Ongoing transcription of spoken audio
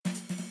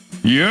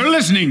You're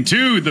listening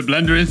to the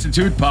Blender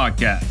Institute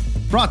podcast,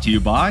 brought to you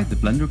by the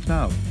Blender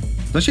Cloud.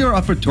 Does your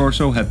upper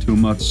torso have too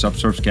much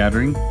subsurface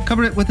gathering?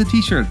 Cover it with a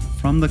t-shirt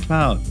from the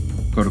cloud.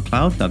 Go to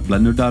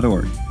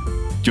cloud.blender.org.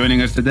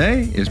 Joining us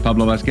today is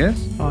Pablo Vasquez.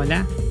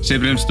 Hola.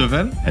 Cyprian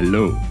Stuvel.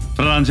 Hello.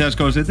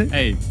 Francesco City.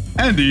 Hey.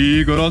 And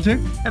Igor Olczyk.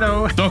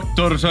 Hello.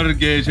 Dr.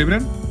 Sergey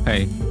Cyprian.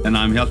 Hey. And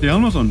I'm Hjalti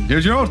Helmason.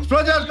 Here's your host,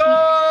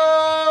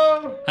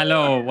 Francesco!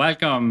 Hello,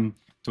 welcome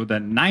to the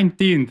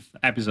 19th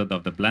episode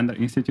of the Blender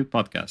Institute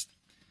podcast.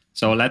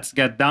 So let's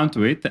get down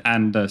to it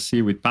and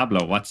see with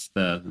Pablo what's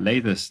the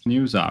latest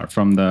news are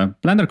from the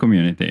Blender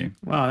community.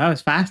 Wow, that was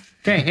fast.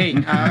 Okay, hey.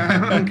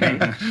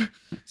 Okay.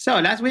 So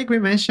last week we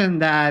mentioned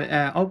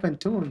that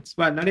OpenToonz,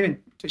 well, not even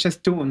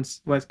just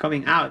Toonz, was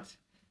coming out.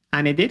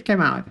 And it did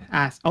come out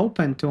as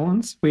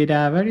OpenToonz with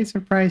a very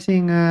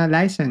surprising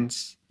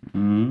license.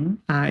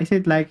 Is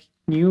it like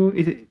new?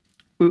 Is it,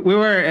 we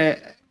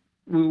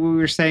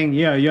were saying,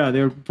 yeah,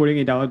 they're putting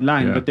it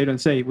online, but they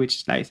don't say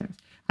which license.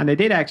 And they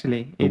did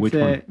actually. It's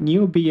a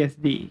new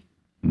BSD.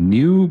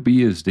 New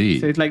BSD.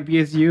 So it's like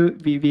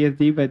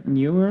BSD, but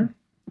newer.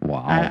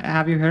 Wow.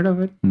 Have you heard of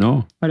it?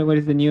 No. What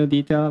is the new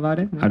detail about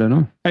it? No? I don't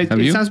know.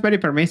 It sounds very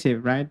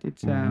permissive, right?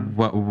 It's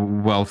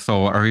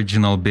so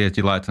original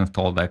BSD license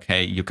told like,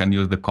 hey, you can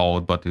use the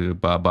code, but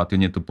you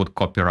need to put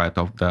copyright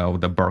of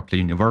the Berkeley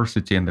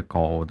University in the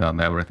code, and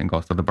everything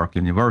goes to the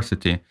Berkeley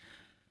University.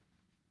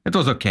 It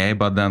was okay,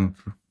 but then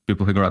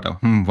people figure out,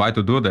 why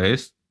to do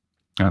this?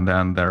 And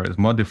then there is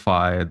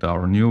modified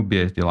or new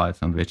BSD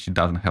license, which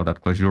doesn't have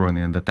that closure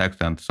in the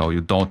text, and so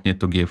you don't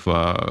need to give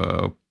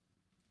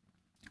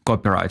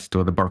copyrights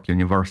to the Berkeley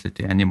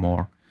University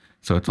anymore.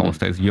 So it all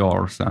stays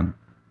yours, and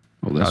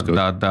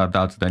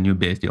that's the new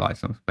BSD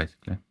license,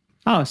 basically.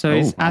 So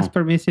it's as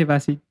permissive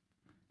as it.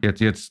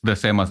 It's the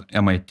same as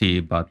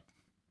MIT, but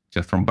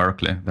just from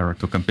Berkeley. There are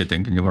two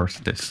competing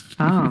universities.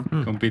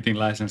 Competing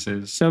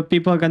licenses. So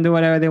people can do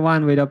whatever they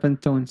want with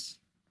OpenToonz.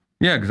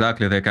 Yeah,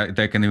 exactly.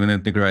 They can even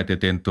integrate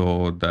it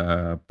into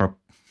the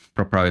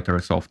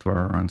proprietary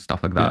software and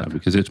stuff like that. Yeah,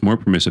 because it's more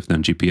permissive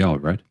than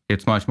GPL, right?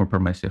 It's much more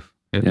permissive.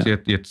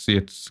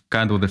 It's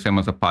kind of the same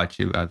as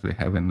Apache as we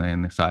have in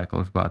the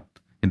cycles, but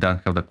it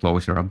doesn't have the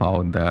closure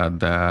about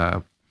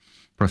the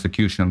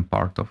prosecution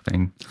part of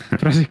things.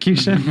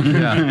 Prosecution?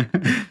 Yeah.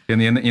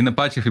 In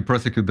Apache, if you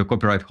prosecute the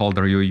copyright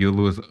holder, you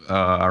lose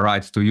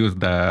rights to use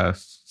the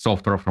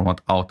software from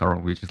what author,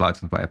 which is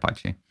licensed by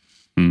Apache,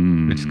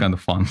 which is kind of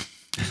fun.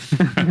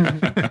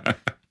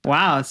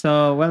 Wow,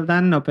 so well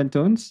done,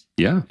 OpenToonz.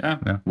 Yeah,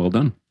 well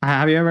done.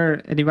 Have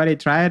anybody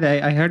tried?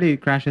 I heard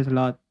it crashes a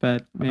lot,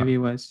 but maybe it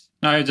was...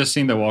 No, I just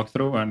seen the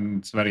walkthrough, and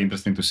it's very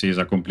interesting to see. It's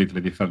a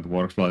completely different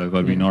workflow than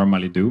what we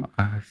normally do.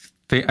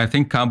 I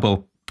think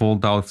Campbell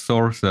pulled out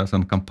sources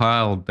and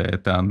compiled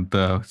it and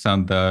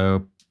sent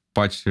the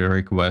patch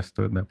request,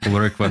 the pull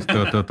request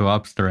to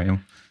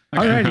upstream.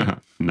 Already?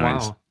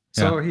 Nice. Wow.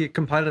 So he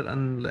compiled it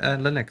on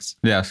Linux?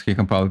 Yes, he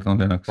compiled it on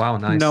Linux. Wow,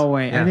 nice. No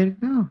way. Yeah. I didn't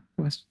know.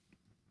 It was...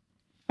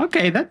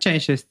 Okay, that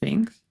changes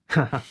things.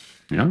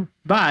 Yeah.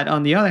 But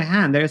on the other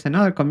hand, there's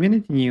another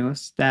community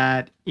news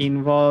that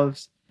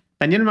involves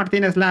Daniel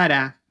Martinez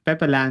Lara,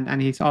 Pepperland,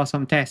 and his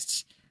awesome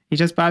tests. He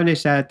just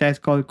published a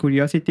test called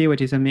Curiosity,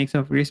 which is a mix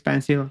of Grease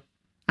Pencil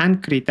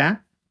and Krita,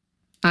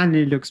 and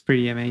it looks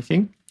pretty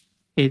amazing.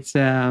 It's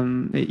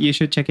you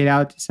should check it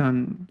out. It's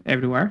on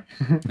everywhere.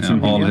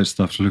 All his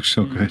stuff looks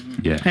so good.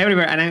 Yeah.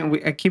 Everywhere, and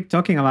I keep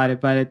talking about it,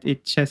 but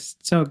it's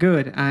just so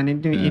good, and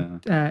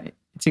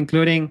it's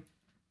including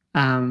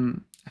a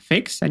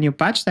fix, a new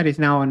patch that is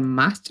now on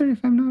Master,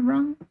 if I'm not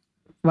wrong,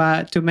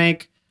 but to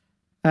make.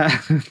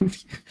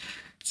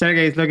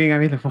 Sergey is looking at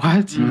me like,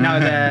 what? No,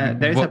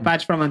 there's a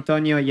patch from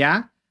Antonio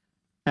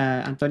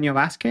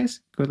Vasquez,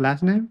 good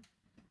last name.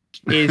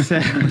 He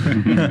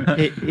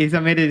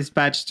submitted this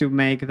patch to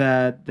make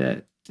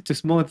to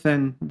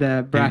smoothen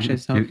the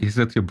brushes. Is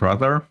that your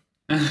brother?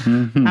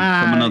 From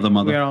another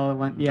mother. We're all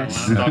one,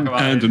 yes.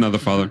 And another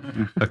father.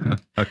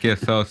 Okay,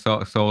 so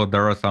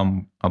there are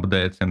some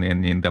updates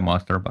in the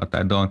master, but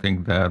I don't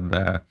think that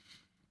the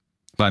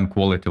line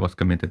quality was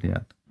committed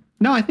yet.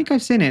 No, I think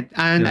I've seen it.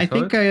 And I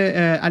think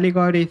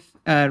Allegorith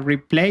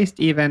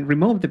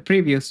removed the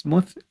previous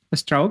smooth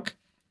stroke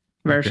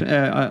version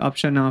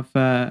option of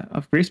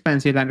Grease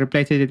Pencil and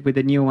replaced it with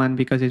the new one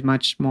because it's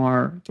much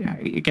more,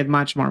 you get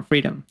much more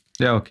freedom.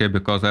 Yeah, okay,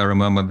 because I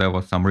remember there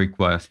was some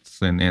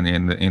requests in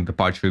the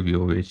patch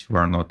review which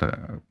were not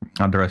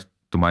addressed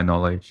to my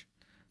knowledge.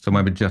 So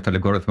maybe just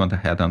Allegorith went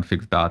ahead and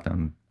fixed that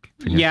and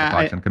finished the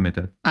patch and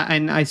committed.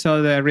 And I saw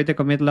read the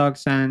commit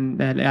logs, and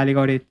the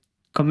Allegorith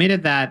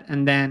committed that,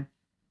 and then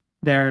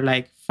there are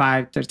like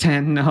 5 to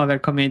 10 other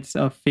commits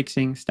of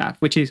fixing stuff,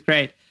 which is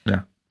great.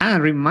 Yeah. And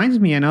it reminds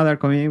me another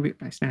community.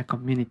 It's not a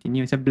community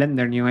new. It's a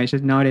Blender new. I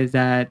just noticed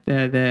that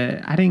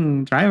the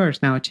adding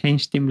drivers now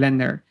changed in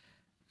Blender,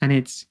 and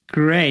it's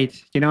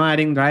great.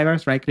 Adding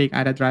drivers. Right click,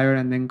 add a driver,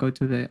 and then go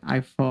to the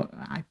iPhone.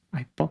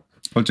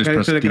 Or just go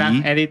press to the D.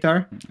 graph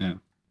editor. Yeah.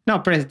 No,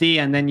 press D,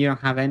 and then you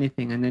don't have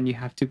anything, and then you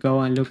have to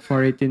go and look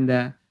for it in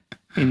the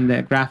in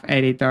the graph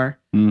editor.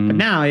 But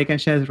now you can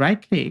just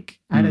right click,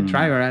 add a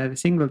driver, add a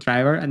single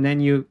driver, and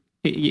then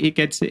it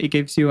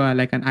gives you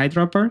like an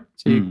eyedropper.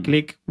 So you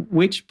click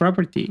which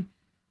property do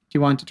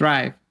you want to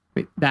drive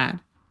with that.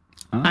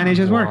 And it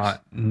just works.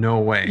 No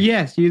way.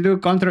 Yes, you do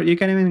control. You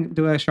can even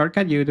do a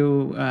shortcut. You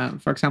do,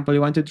 for example,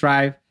 you want to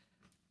drive,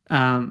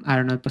 I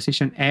don't know,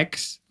 position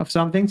X of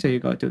something. So you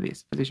go to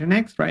this position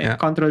X, right? Yeah.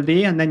 Control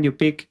D, and then you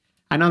pick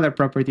another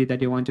property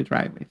that you want to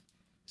drive with.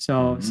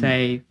 So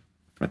say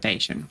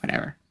rotation,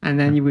 whatever. And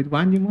then you would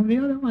want to move the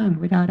other one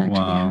without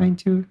actually having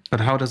to.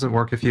 But how does it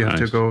work if you have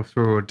to Nice. go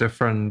through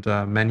different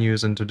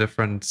menus into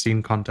different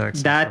scene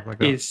contexts? and stuff like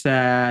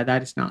that?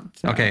 That is not.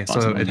 Okay, so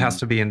possible. it has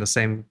to be in the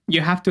same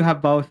You have to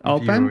have both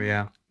open. view,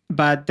 yeah.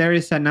 But there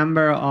is a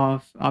number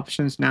of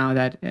options now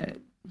that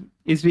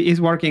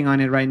is working on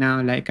it right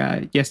now. Like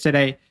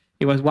yesterday,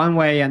 it was one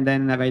way, and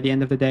then by the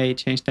end of the day, it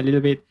changed a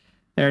little bit.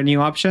 There are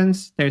new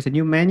options. There's a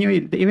new menu.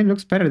 It even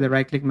looks better, the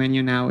right-click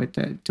menu now with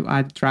to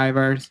add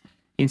drivers,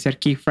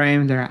 insert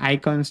keyframes. There are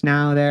icons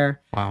now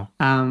there. Wow.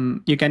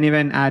 You can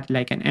even add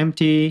like an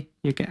empty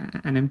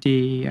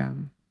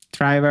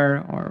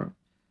driver or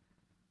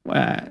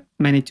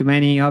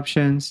many-to-many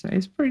options.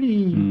 It's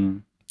pretty.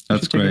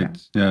 That's should check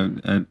it great.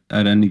 Yeah,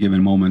 at any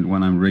given moment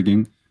when I'm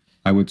rigging,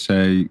 I would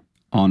say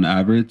on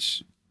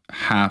average,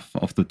 half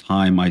of the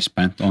time I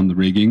spent on the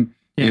rigging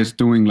is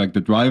doing like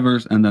the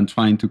drivers and then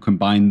trying to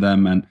combine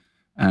them and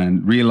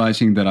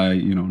realizing that I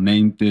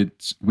named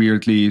it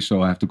weirdly,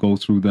 so I have to go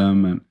through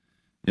them, and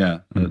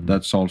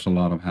that solves a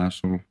lot of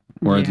hassle,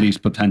 or at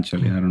least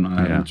potentially. I don't know.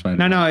 I haven't tried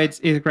it. No, it's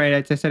great.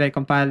 I tested. I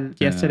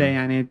compiled yesterday,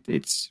 and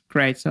it's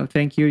great. So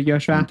thank you,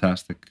 Joshua.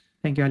 Fantastic.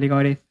 Thank you,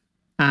 Aligoris.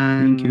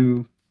 And Thank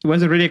you. It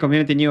wasn't really a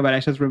community new, but I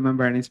just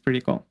remember, and it's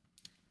pretty cool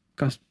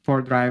because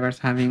poor drivers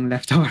having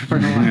leftover for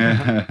a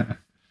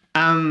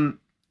while.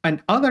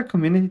 And other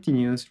community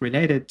news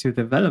related to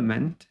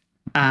development.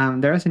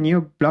 There is a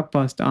new blog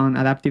post on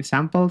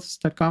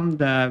adaptivesamples.com,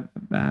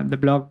 the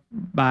blog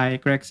by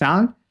Greg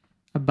Sal,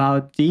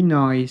 about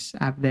denoise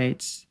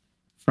updates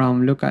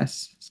from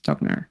Lucas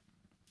Stockner.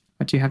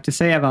 What do you have to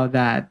say about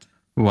that?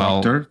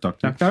 Well, Doctor.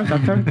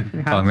 Doctor?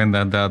 I mean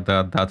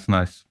that's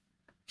nice.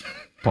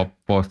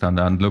 Post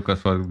and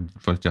Lucas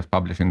was just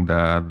publishing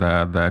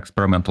the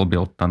experimental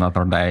build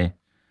another day,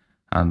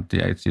 and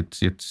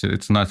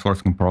it's nice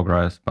work in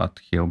progress. But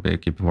he'll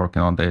keep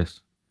working on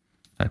this.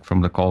 Like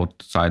from the code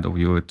side of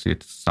view,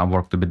 it's some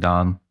work to be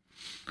done,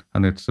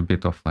 and it's a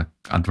bit of like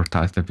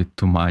advertised a bit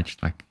too much.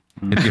 Like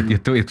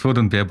it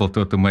wouldn't be able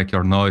to make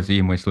your noisy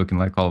image looking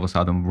like all of a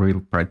sudden real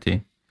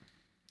pretty.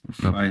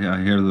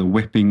 I hear the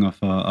whipping of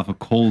a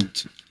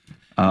cold,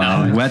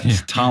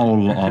 wet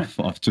towel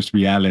of just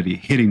reality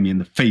hitting me in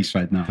the face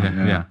right now.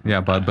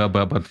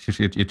 But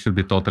it should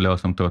be totally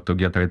awesome to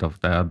get rid of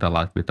the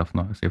last bit of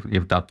noise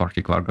if that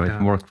particular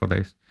algorithm works for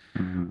this.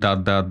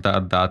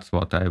 That's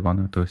what I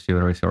wanted to see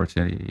the research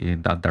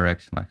in that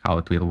direction, like how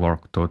it will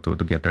work to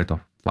get rid of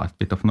last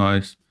bit of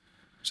noise.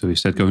 So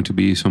is that going to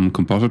be some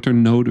compositor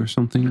node or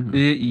something?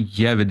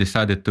 Yeah, we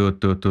decided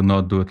to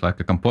not do it like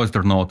a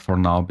compositor node for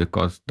now,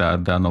 because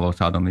then all of a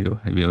sudden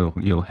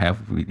you'll have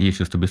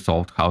issues to be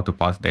solved, how to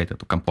pass data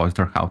to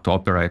compositor, how to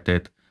operate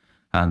it,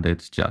 and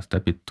it's just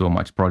a bit too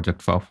much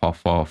project for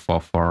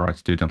a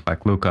student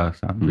like Lucas,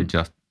 and we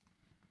just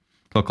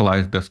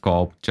localize the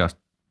scope, just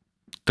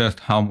test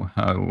how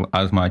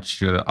as much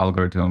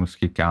algorithms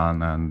he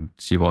can and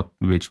see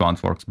which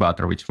ones works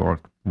better, which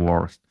work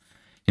worse.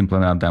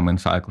 Implement them in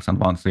cycles, and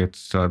once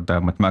it's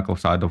the mathematical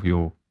side of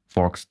you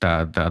forks,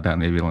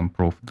 then it will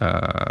improve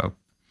the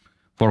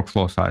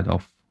workflow side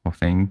of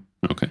thing.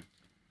 Okay.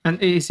 And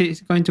is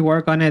it going to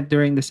work on it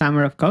during the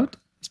Summer of Code?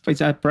 Is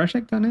that a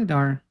project on it,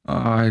 or?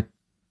 I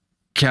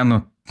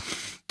cannot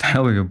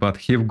tell you, but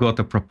he got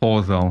a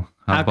proposal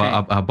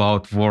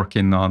about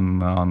working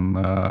on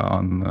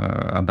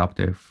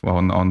adaptive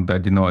on the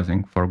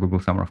denoising for Google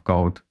Summer of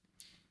Code.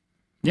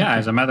 Yeah,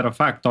 as a matter of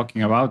fact,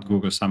 talking about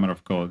Google Summer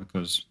of Code,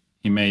 because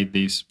he made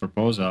this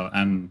proposal,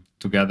 and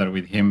together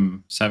with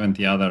him,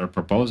 70 other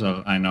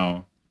proposals I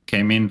know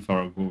came in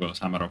for Google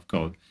Summer of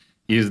Code.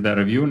 Is the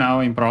review now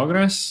in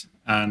progress,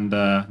 and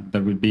there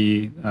will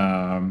be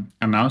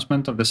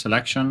announcement of the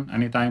selection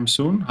anytime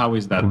soon? How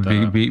is that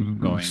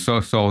going?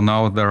 So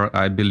now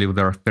I believe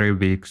there are 3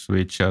 weeks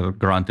which are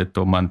granted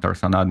to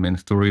mentors and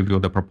admins to review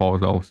the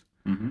proposals,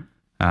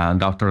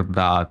 and after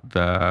that,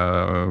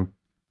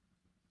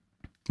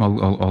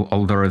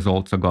 all the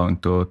results are going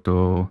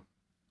to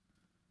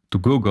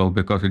Google,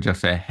 because we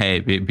just say, hey,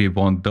 we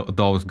want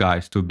those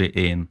guys to be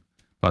in.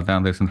 But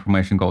then this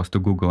information goes to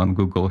Google, and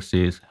Google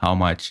sees how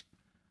much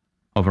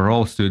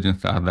overall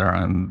students are there.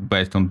 And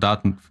based on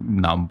that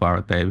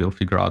number, they will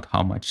figure out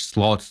how much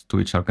slots to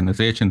each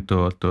organization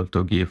to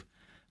give.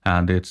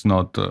 And it's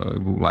not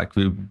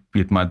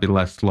it might be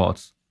less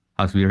slots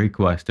as we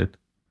requested.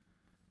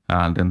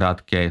 And in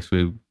that case,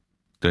 we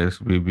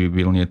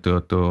will need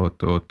to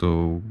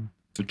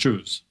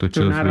choose.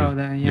 narrow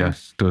that,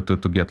 Yes, to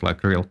get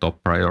like real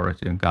top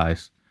priority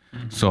guys.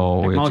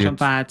 So like motion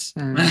pads.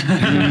 And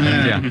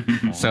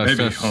yeah. So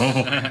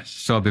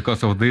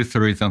because of these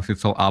reasons,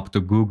 it's all up to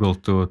Google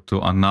to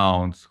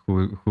announce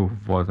who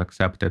was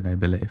accepted, I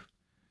believe.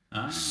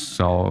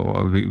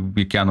 So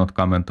we cannot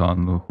comment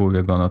on who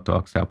we're going to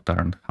accept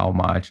and how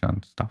much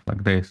and stuff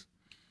like this.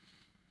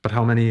 But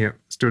how many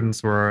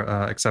students were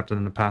accepted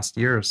in the past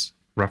years,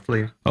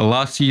 roughly?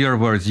 Last year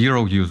were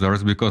 0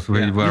 users because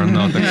we were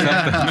not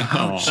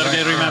accepted.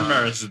 Sergey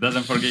remembers,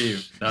 doesn't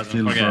forgive,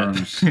 doesn't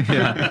forget.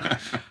 Yeah.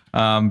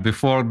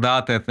 Before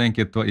that, I think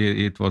it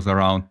was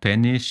around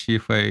 10-ish,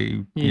 if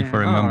I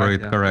remember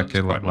it correctly.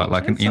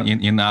 Like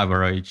in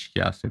average,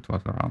 yes, it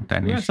was around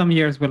 10-ish. We had some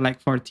years with like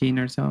 14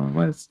 or so. It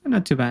was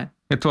not too bad.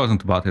 It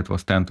wasn't bad. It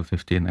was 10 to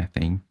 15, I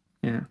think.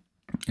 Yeah.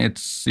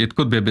 It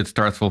could be a bit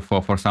stressful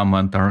for some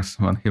mentors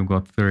when you've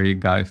got 3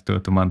 guys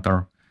to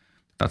mentor.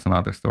 That's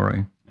another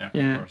story.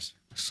 Yeah. Of course.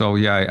 So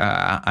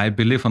I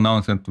believe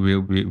announcement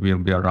will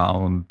be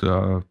around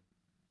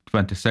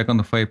 22nd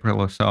of April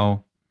or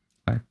so.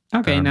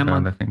 Okay, in a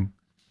month. I think.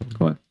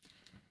 Cool.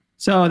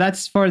 So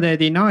that's for the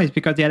denoise,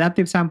 because the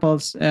adaptive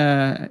samples,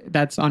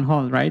 that's on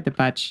hold, right? The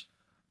patch.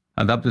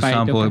 Adaptive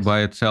sample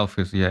by itself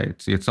is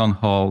it's on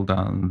hold,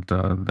 and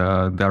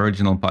the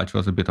original patch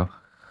was a bit of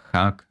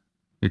hack,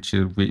 which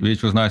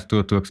was nice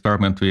to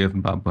experiment with,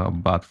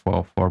 but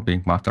for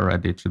being master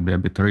ready, it should be a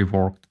bit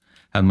reworked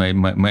and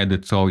made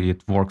it so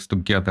it works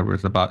together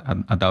with the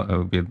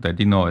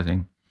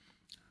denoising.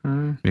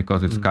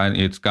 Because it's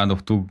kind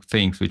of 2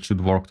 things which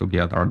should work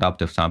together: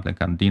 adaptive sampling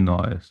and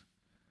denoise.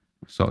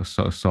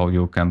 So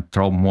you can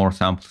throw more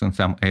samples in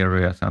some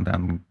areas and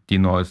then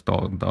denoise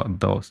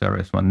those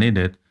areas when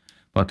needed.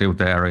 But if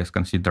the area is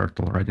considered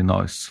already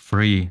noise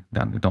free,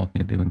 then you don't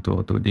need even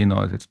to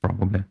denoise it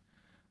probably.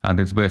 And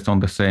it's based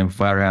on the same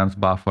variance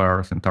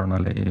buffers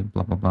internally,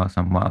 blah blah blah,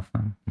 some math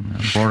and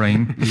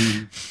boring.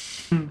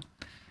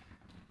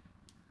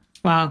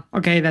 Wow.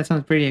 Okay, that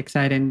sounds pretty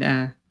exciting.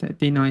 The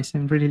denoise.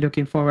 I'm really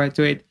looking forward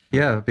to it.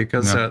 Yeah,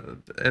 because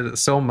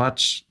so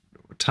much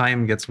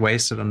time gets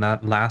wasted on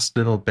that last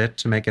little bit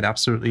to make it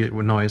absolutely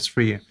noise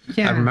free.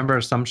 Yeah. I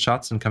remember some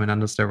shots in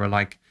Caminandos, there were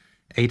like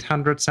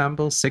 800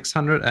 samples,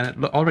 600,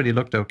 and it already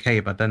looked okay.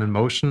 But then in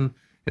motion,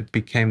 it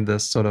became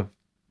this sort of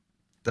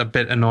a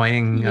bit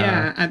annoying.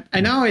 And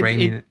I know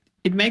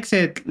it makes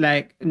it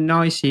like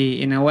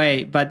noisy in a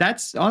way, but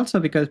that's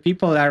also because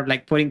people are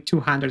like putting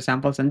 200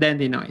 samples and then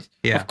denoise.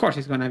 Yeah. Of course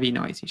it's going to be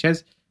noisy.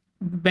 Just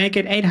make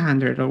it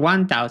 800 or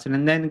 1000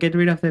 and then get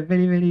rid of the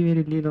very, very,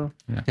 very little.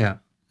 Yeah.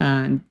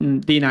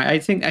 Denoise. I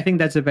think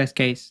that's the best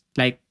case.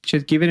 Like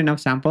just give it enough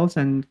samples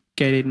and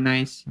get it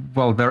nice.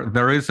 Well,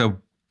 there is a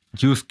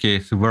use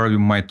case where you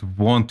might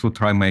want to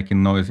try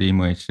making noisy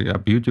image. A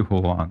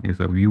beautiful one is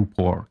a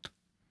viewport.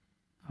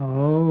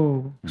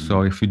 Oh.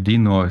 So if you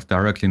denoise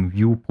directly in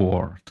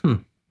viewport,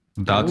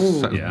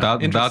 that's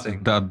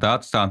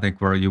something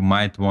where you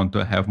might want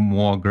to have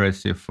more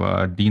aggressive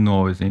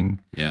denoising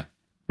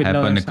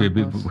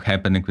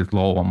happening with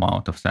low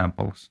amount of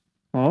samples.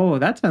 Oh,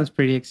 that sounds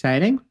pretty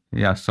exciting.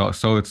 Yeah, so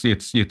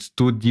it's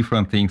 2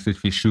 different things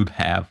that we should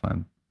have,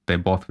 and they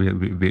both will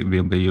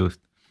be used.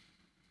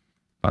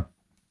 But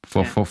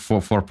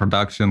for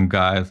production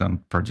guys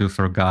and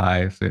producer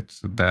guys,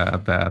 it's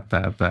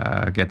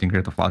the getting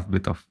rid of last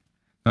bit of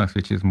noise,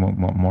 which is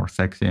more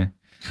sexy.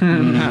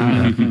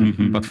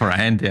 But for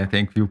Andy, I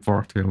think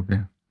viewport will be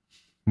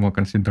more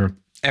considered.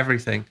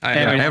 Everything.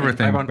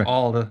 Everything. I want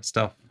all the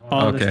stuff.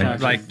 All the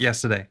stuff. Like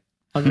yesterday.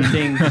 All the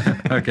things.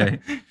 Okay.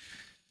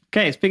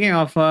 Okay, speaking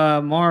of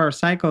more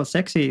cycle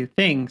sexy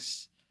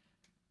things,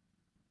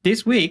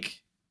 this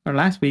week or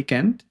last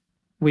weekend,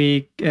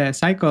 we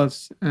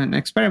Cycles, an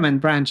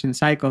experiment branch in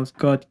Cycles,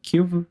 got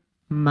cube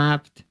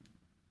mapped,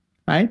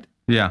 right?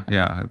 Yeah.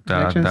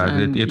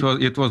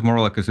 It was more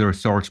like a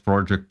research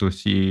project to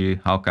see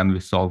how can we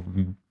solve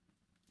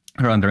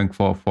rendering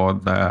for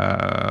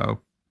the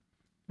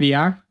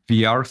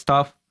VR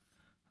stuff,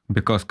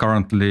 because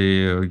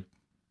currently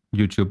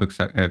YouTube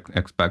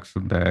expects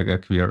the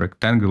queer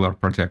rectangular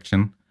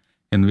projection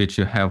in which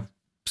you have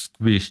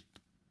squished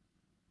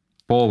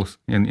poles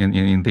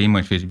in the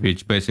image,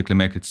 which basically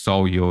make it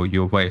so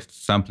you waste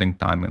sampling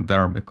time in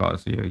there,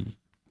 because you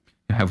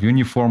have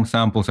uniform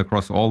samples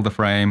across all the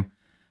frame,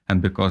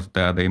 and because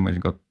the image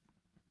got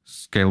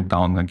scaled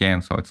down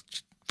again, so it's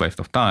waste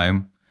of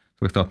time.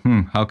 So we thought,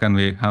 how can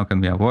we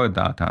avoid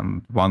that?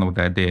 And one of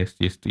the ideas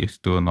is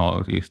to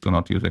not use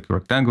a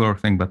rectangular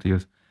thing, but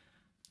use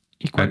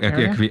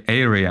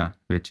area,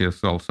 which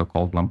is also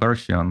called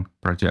Lambertian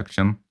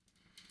projection.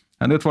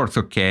 And it works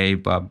okay,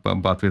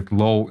 but with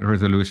low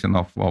resolution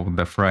of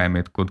the frame,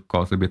 it could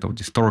cause a bit of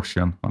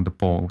distortion on the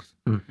poles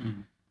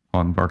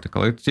on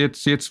vertical.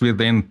 It's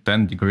within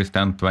 10 degrees,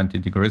 10, 20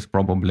 degrees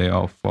probably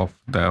of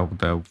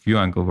the view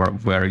angle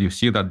where you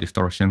see that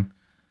distortion.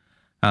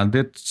 And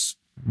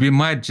we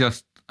might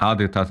just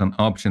add it as an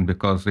option,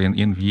 because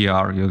in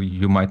VR,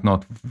 you might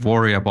not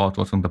worry about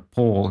what's on the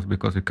poles,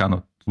 because you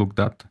cannot look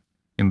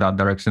in that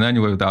direction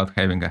anyway without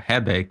having a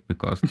headache,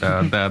 because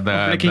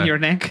breaking your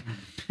neck.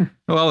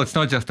 Well, it's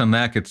not just a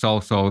neck; it's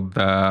also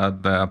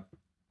the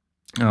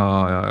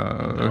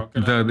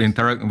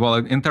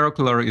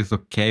Interocular is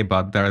okay,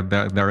 but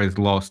there is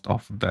loss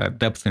of the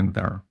depth in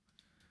there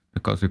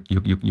because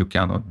you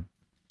cannot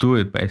do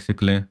it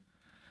basically.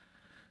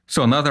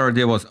 So another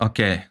idea was,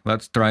 okay,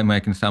 let's try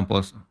making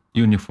samples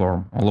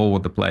uniform all over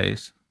the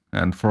place,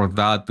 and for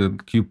that the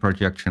cube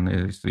projection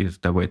is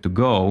the way to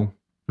go.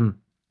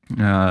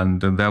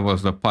 And there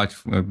was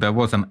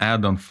an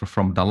add-on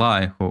from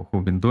Dalai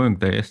who've been doing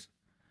this.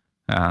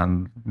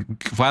 And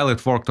while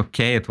it worked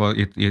okay,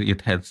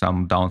 it had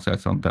some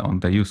downsides on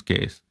the use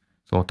case.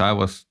 So what I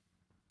was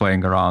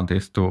playing around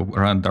is to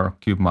render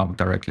cube map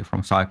directly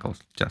from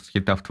cycles. Just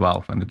hit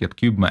F12 and you get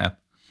cube map.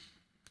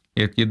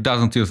 It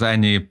doesn't use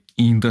any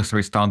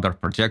industry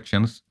standard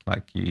projections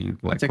like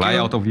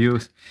layout of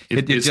views.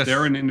 Is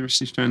there an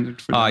industry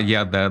standard for that?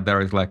 Yeah, there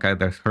is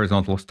there's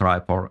horizontal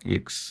stripe or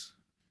X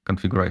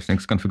configuration.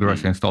 X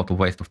configuration is total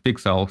waste of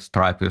pixels.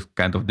 Stripe is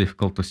kind of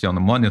difficult to see on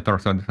the monitor,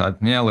 so I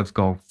decided, let's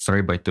go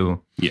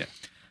 3x2. Yeah.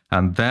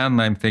 And then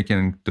I'm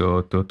thinking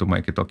to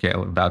make it okay.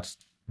 That's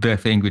the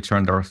thing which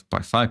renders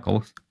by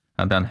cycles,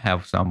 and then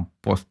have some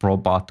post-pro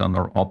button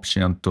or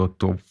option to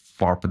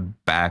warp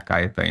it back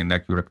either in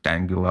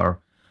rectangular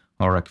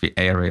or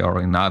area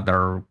or in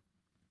other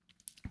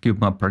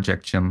cube map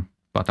projection,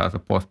 but as a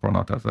post-pro,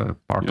 not as a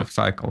part of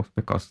cycles,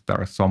 because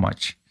there is so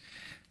much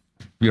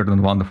weird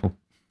and wonderful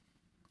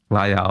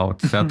layout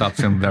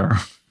setups in there.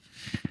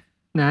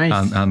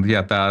 Nice. And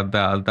yeah,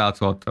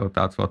 that's what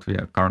we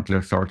are currently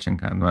researching,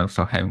 and we're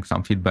also having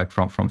some feedback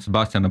from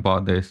Sebastian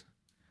about this,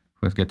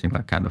 who's getting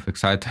kind of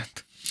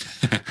excited.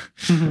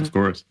 Of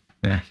course.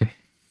 Yeah.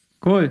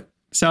 Cool.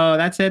 So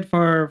that's it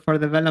for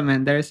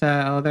development. There's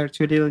other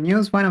two little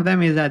news. One of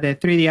them is that the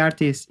 3D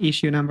Artist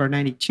issue number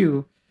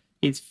 92,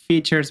 it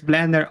features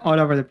Blender all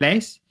over the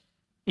place.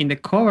 In the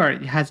cover,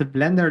 it has a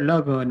Blender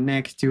logo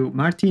next to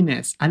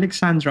Martinez,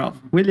 Alexandrov,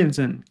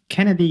 Williamson,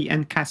 Kennedy,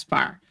 and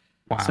Kaspar.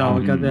 Wow. So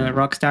we got the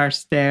rock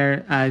stars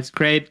there. It's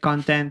great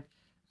content.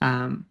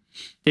 Didn't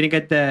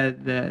get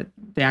the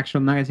actual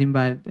magazine,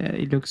 but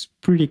it looks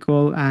pretty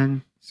cool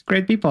and it's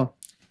great people.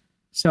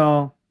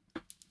 So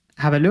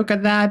have a look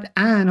at that,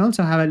 and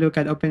also have a look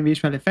at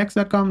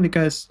openvisualeffects.com,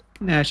 because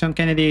Sean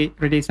Kennedy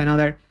released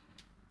another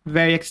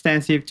very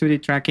extensive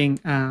 2D tracking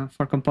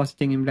for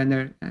compositing in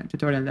Blender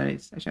tutorial that I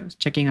was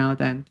checking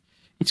out, and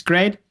it's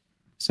great.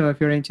 So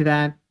if you're into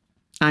that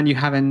and you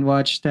haven't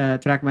watched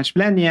Track Match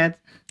Blend yet,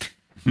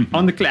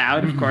 on the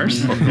cloud, of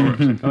course,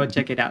 go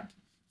check it out.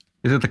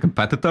 Is it a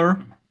competitor?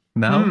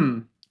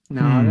 No?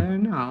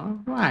 No.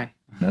 Why?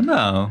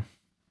 No.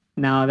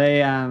 No,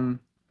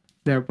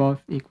 they're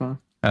both equal.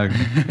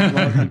 Okay. They're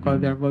both equal.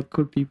 They're both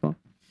cool people.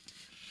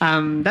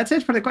 That's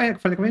it for the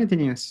community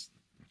news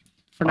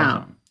for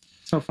now.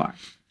 So far.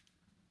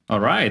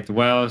 All right.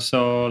 Well,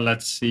 so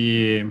let's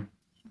see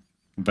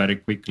very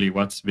quickly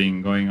what's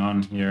been going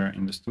on here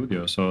in the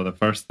studio. So the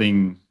first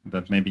thing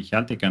that maybe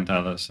Hjalti can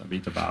tell us a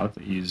bit about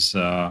is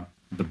the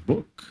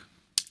book.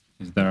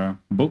 Is there a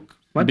book?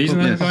 What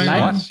business book? going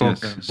on?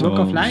 Book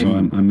of Life? So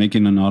I'm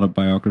making an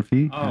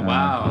autobiography. Oh,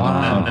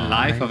 wow. The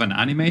life of an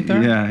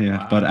animator? Yeah.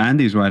 Wow. But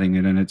Andy's writing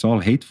it, and it's all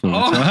hateful.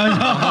 Oh.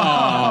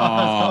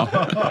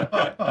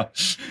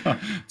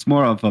 It's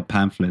more of a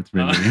pamphlet,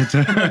 really.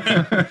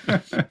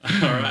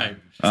 All right.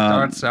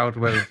 Starts out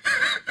with,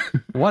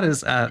 what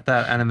is that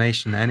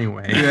animation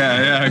anyway?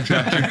 Yeah,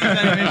 exactly.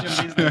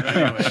 Animation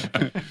business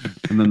anyway.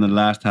 And then the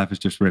last half is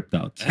just ripped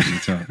out.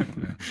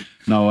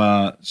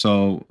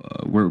 So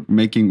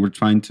we're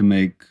trying to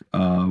make,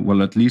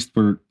 at least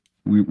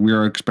we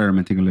are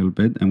experimenting a little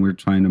bit, and we're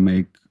trying to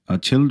make a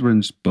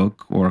children's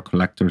book or a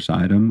collector's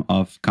item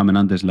of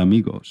Caminantes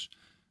Amigos.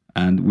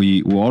 And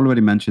we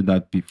already mentioned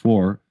that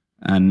before.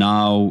 And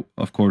now,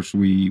 of course,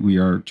 we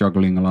are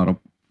juggling a lot of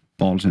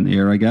balls in the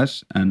air, I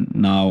guess. And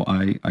now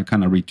I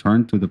kind of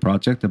returned to the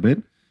project a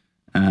bit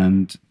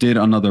and did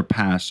another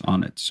pass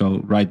on it.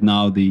 So right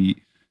now, the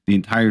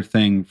entire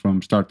thing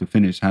from start to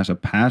finish has a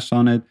pass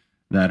on it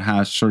that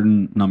has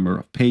certain number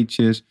of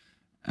pages.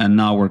 And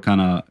now we're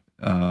kind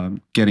of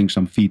getting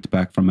some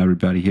feedback from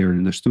everybody here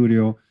in the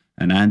studio.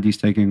 And Andy's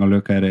taking a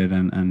look at it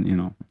and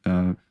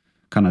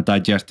kind of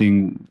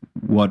digesting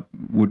what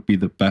would be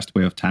the best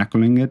way of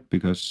tackling it,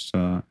 because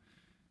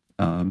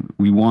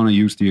we want to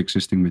use the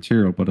existing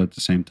material, but at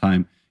the same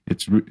time,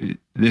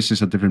 this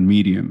is a different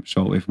medium.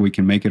 So if we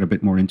can make it a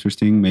bit more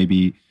interesting,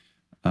 maybe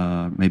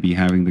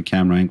having the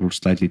camera angle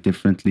slightly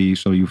differently,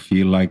 so you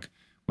feel like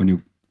when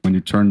you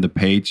turn the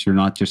page, you're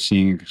not just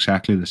seeing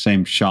exactly the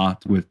same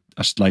shot with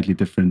a slightly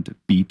different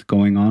beat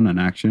going on and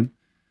action.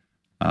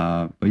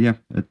 But yeah,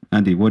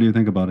 Andy, what do you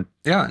think about it?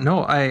 Yeah,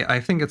 no, I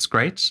think it's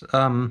great.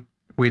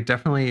 We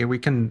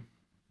can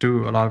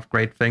do a lot of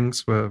great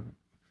things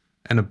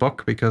in a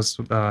book, because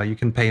you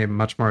can pay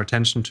much more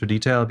attention to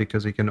detail,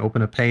 because you can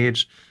open a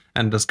page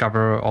and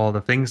discover all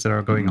the things that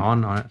are going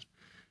on it.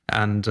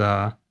 And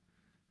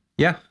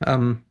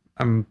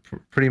I'm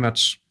pretty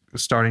much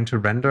starting to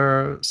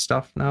render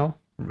stuff now,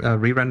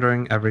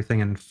 re-rendering everything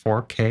in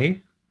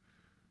 4K,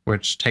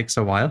 which takes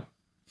a while,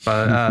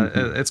 but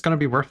it's going to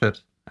be worth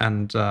it.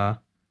 And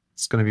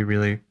it's going to be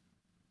really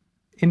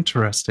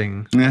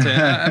interesting.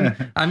 So,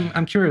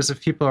 I'm curious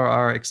if people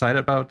are excited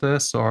about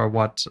this or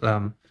what,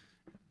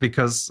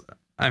 because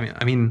I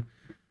mean,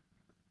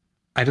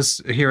 I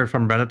just hear it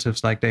from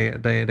relatives, like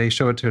they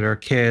show it to their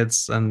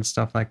kids and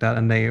stuff like that,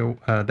 and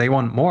they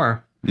want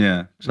more.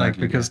 Yeah, Like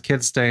because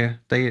kids they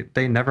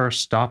never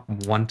stop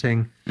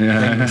wanting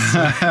things.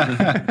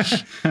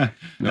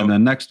 And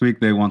then next week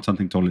they want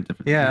something totally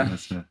different. Yeah.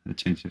 That's it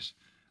changes.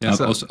 Yeah.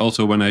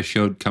 Also, when I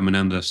showed Kamen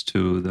Endes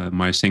to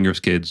my singer's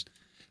kids,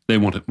 they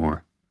wanted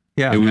more.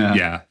 Yeah. It was,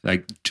 Yeah.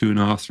 like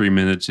 2.5, 3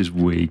 minutes is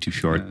way too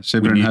short. We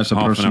Sibrin need has a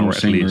half an personal hour at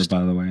singer, least.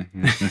 by the way.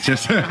 Yeah, it's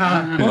just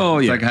Well,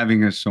 it's yeah. like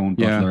having his own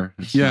butler.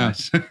 It's Yeah.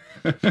 nice.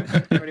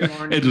 Every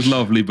morning. It was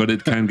lovely, but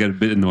it can get a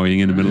bit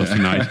annoying in the middle of the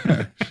night.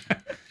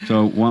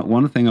 So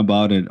one thing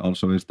about it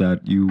also is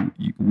that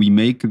we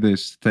make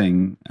this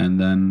thing, and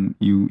then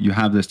you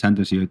have this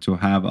tendency to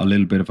have a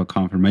little bit of a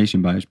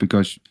confirmation bias,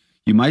 because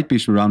you might be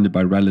surrounded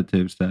by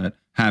relatives that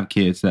have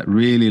kids that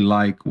really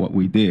like what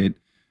we did,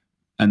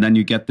 and then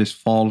you get this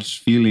false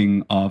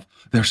feeling of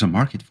there's a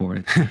market for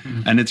it.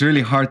 And it's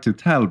really hard to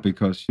tell,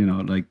 because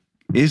like,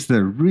 is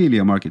there really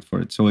a market for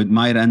it? So it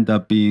might end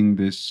up being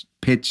this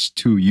pitch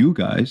to you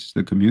guys,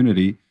 the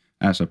community,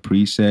 as a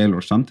pre-sale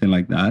or something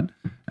like that.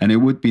 And it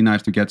would be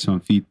nice to get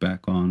some feedback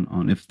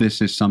on if this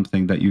is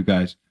something that you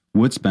guys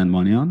would spend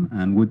money on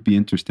and would be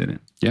interested in.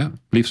 Yeah,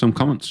 leave some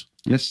comments.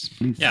 Yes,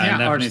 please. Yeah, Yeah, or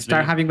definitely.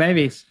 start having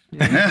babies.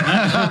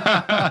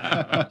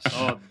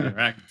 So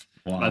direct.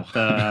 Wow.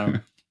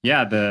 But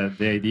yeah, the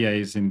idea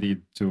is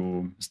indeed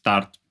to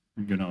start,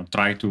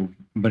 try to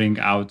bring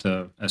out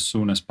as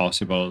soon as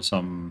possible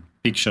some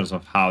pictures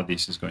of how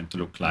this is going to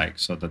look like,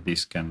 so that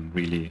this can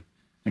really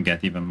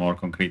get even more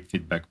concrete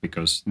feedback,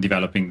 because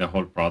developing the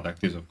whole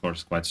product is, of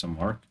course, quite some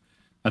work.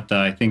 But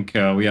I think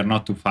we are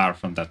not too far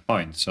from that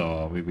point,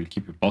 so we will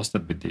keep you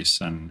posted with this,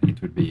 and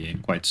it will be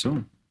quite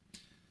soon.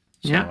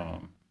 So Yeah.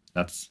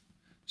 that's...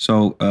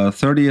 So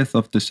 30th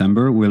of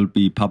December will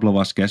be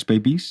Pavlova's Guest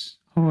Babies.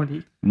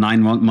 Holy.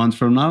 9 months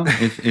from now,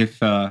 if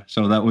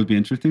so that would be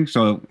interesting.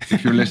 So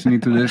if you're listening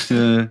to this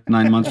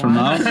 9 months from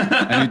now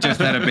and you just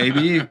had a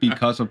baby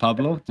because of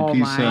Pablo,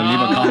 please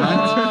leave a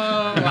comment.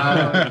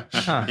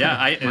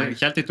 Yeah,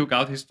 Hjalti took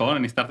out his phone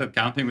and he started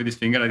counting with his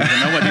finger. I didn't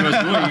know what he was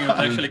doing. He was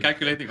actually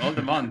calculating all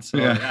the months. So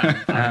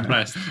yeah, I'm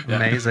impressed. Yeah.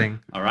 Amazing.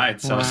 All right,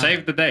 so Wow.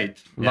 save the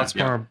date. Lots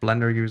more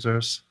Blender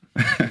users.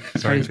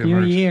 Sorry to New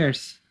emerge.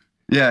 Years.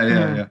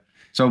 Yeah.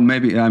 So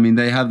maybe,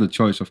 they have the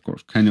choice, of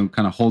course. Can you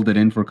kind of hold it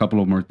in for a couple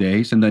of more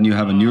days and then you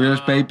have a New Year's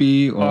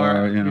baby,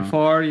 or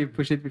before you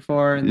push it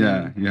before. And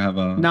then... you have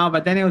a... No,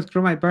 but then it will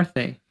screw my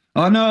birthday.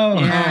 Oh, no.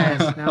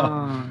 Yes,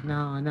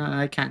 no,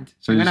 I can't.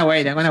 So I'm you- gonna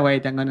wait.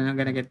 I'm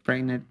gonna get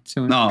pregnant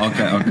soon. No,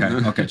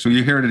 okay. So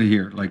you heard it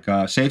here. Like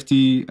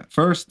safety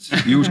first,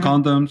 use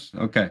condoms.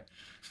 Okay.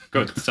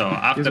 Good. So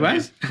after Is what?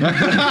 this,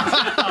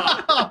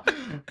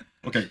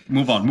 Okay,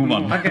 move on.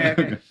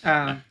 Okay.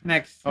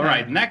 Next. all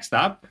right. Next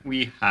up,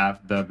 we have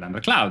the Blender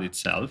Cloud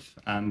itself,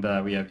 and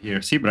we have here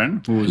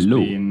Sibren, who's Hello.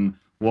 been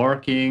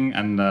working,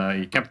 and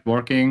he kept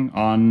working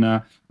on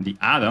the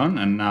add-on,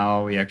 and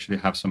now we actually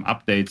have some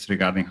updates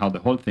regarding how the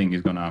whole thing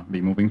is gonna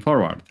be moving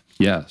forward.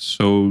 Yeah,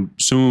 so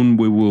soon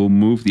we will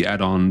move the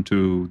add-on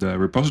to the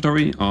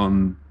repository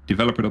on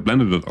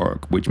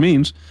developer.blender.org, which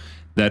means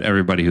that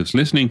everybody who's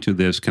listening to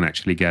this can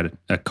actually get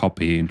a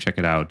copy and check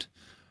it out.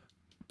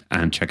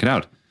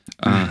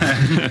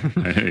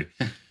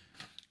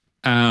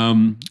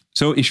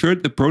 So in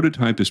short, the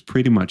prototype is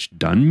pretty much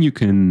done. You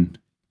can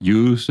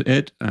use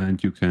it,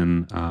 and you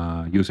can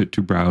use it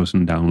to browse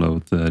and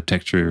download the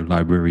texture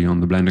library on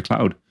the Blender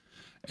Cloud.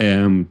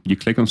 You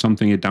click on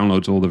something, it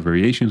downloads all the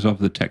variations of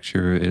the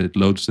texture, it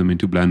loads them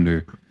into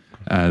Blender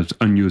as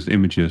unused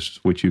images,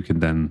 which you can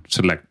then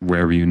select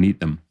wherever you need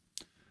them.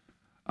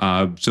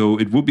 So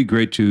it would be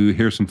great to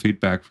hear some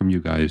feedback from you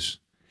guys.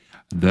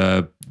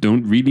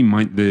 Don't really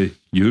mind the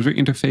user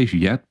interface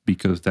yet,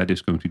 because that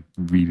is going to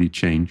really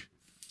change,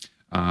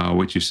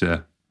 which is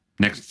the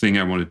next thing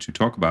I wanted to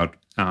talk about.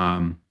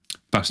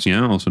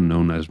 Bastien, also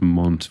known as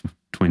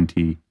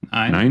Mont29,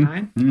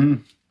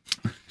 Nine?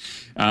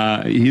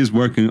 he is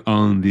working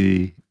on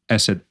the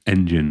asset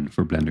engine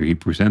for Blender. He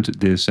presented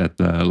this at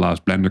the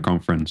last Blender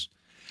conference,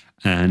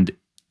 and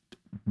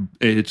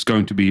it's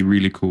going to be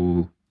really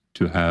cool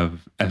to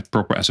have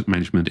proper asset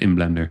management in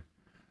Blender.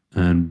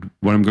 And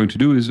what I'm going to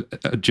do is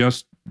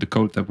adjust the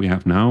code that we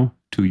have now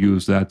to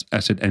use that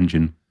asset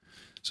engine,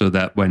 so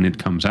that when it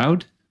comes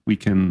out, we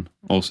can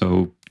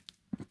also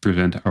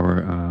present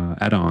our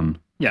add-on.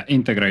 Yeah,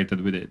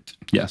 integrated with it.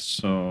 Yes.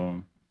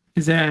 So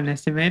Is there an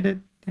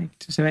estimated like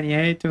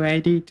 278,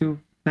 280,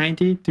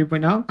 290,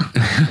 2.0?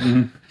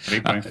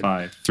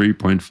 3.5.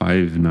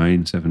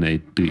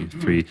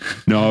 3.59783.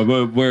 No,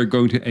 we're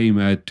going to aim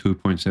at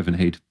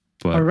 2.78.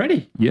 But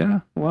Already?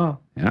 yeah, Wow.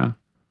 yeah.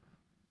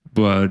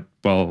 But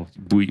well,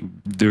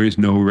 there is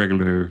no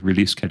regular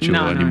release schedule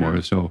No.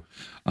 anymore, so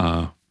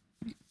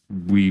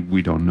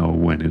we don't know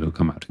when it'll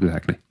come out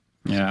exactly.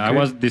 Yeah, I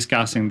was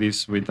discussing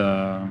this with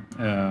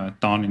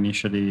Ton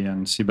initially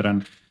and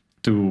Sibren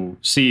to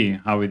see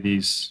how it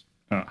is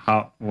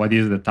what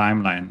is the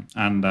timeline,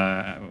 and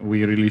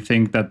we really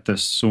think that the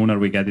sooner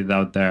we get it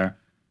out there,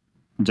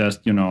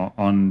 just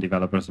on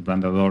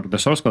developers.blender.org. The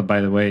source code,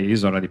 by the way,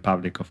 is already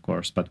public, of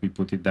course, but we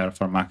put it there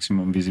for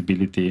maximum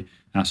visibility,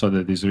 so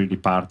that it's really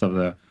part of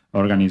the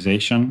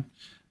organization.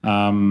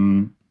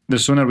 The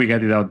sooner we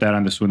get it out there,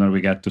 and the sooner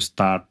we get to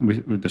start,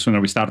 the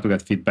sooner we start to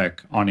get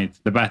feedback on it,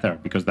 the better,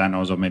 because then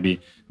also maybe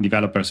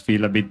developers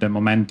feel a bit the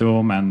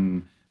momentum,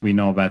 and we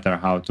know better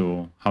how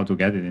to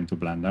get it into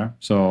Blender.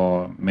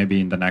 So maybe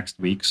in the next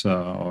weeks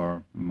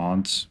or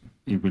months,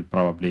 it will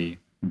probably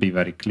be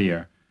very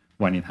clear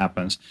when it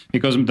happens,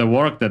 because the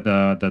work that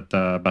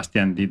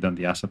Bastien did on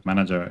the asset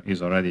manager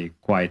is already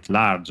quite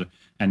large,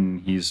 and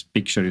his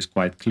picture is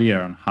quite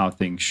clear on how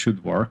things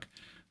should work.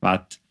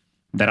 But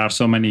there are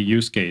so many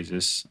use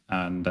cases,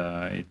 and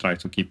he tries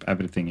to keep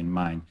everything in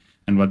mind.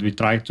 And what we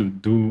try to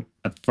do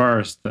at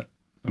first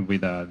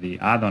with the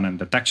add-on and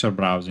the texture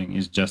browsing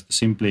is just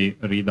simply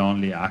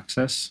read-only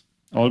access,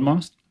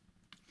 almost,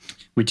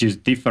 which is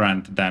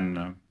different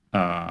than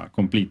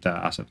complete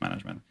asset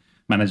management.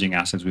 Managing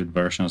assets with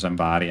versions and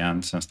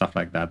variants and stuff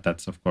like that,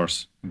 that's, of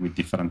course, with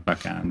different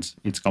backends,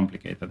 it's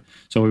complicated.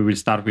 So we will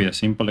start with a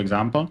simple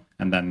example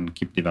and then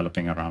keep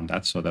developing around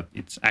that so that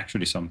it's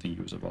actually something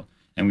usable.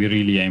 And we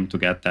really aim to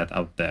get that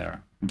out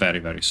there very,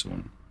 very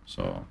soon.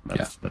 So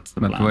that's the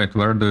plan. But wait,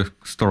 where do you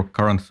store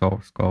current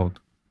source code?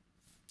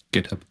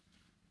 GitHub.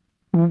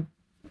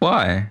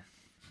 Why?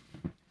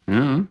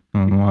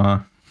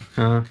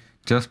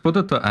 Just put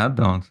it to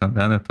add-ons, and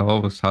then it all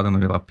of a sudden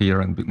will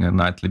appear in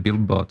nightly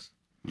build bots.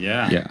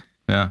 Yeah.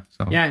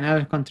 So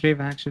another contrib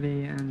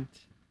actually, and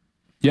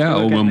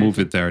We'll move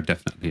it there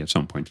definitely at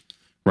some point.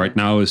 Right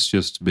now, it's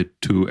just a bit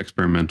too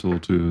experimental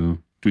to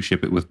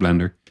ship it with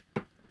Blender.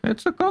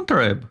 it's a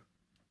contrib.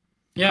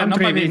 Yeah,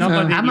 Contrib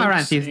nobody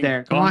Amaranth looks is in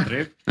there. Come on.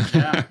 Contrib.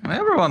 Yeah.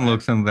 Everyone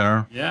looks in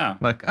there. Yeah.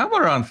 Like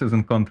Amaranth is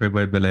in contrib,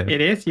 I believe. It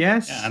is,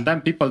 yes. Yeah, and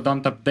then people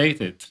don't update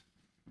it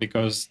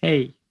because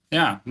Hey.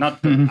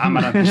 not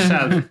Amaranth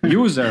itself.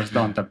 Users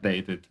don't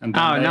update it. And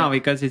then No,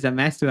 because it's a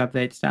mess to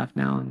update stuff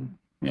now. And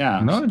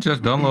No,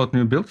 just download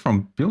new build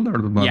from builder.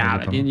 yeah,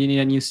 but you need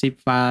a new zip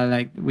file.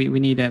 Like we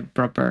need a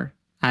proper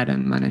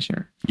add-on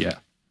manager. Yeah.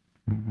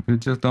 You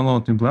just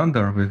download in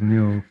Blender with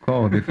new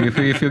code.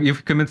 If you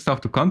commit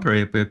stuff to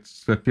contrib,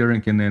 it's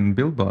appearing in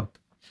BuildBot.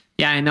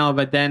 Yeah, I know,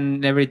 but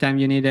then every time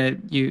you need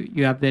you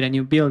update a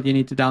new build, you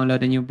need to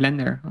download a new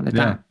Blender all the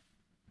time.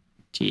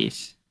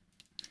 Jeez.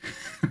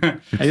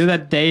 I do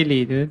that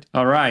daily, dude.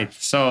 All right,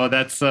 so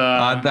that's.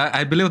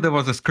 I believe there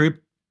was a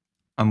script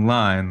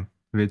online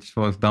which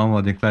was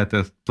downloading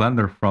latest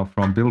Blender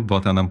from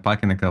BuildBot and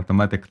unpacking it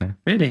automatically.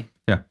 Really?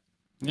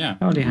 Yeah,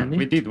 Totally handy.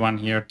 we did one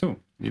here too,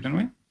 didn't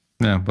we?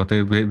 Yeah, but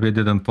we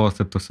didn't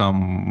post it to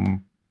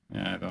some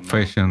Yeah, I don't know.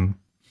 fashion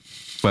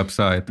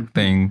website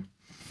thing.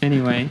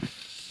 Anyway.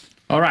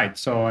 All right,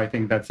 so I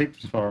think that's it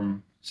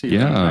from CJ,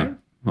 Yeah. right?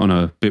 On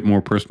a bit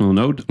more personal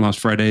note, last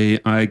Friday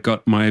I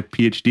got my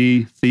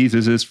PhD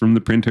thesis from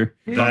the printer.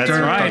 That's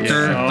right.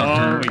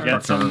 We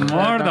get some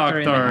more Doctor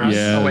in the doctors. house.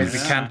 Yeah. Oh, wait, we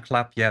can't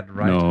clap yet,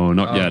 right? No,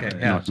 not yet. Okay,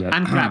 yeah. Not yet.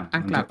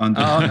 Unclap.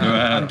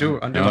 Undo.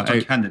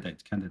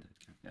 Candidate.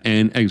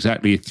 In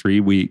exactly 3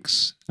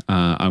 weeks,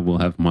 I will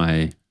have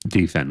my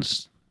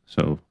defense.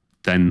 So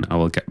then I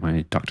will get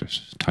my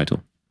doctor's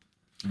title.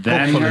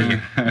 Then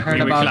Heard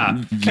we about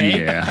clap.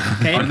 cake? Yeah.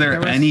 Cake? Are there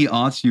was- any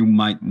odds you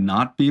might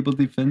not be able to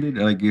defend it?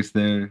 Like,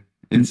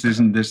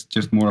 isn't this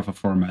just more of a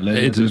formality?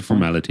 It's a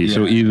formality.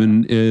 So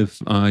even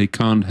if I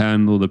can't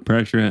handle the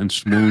pressure and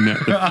swoon at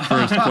the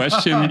first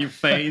question you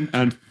faint.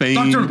 and faint.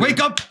 Doctor,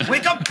 wake up!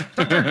 Wake up!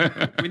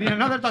 Doctor! We need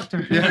another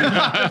doctor. There's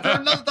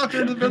another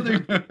doctor in the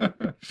building.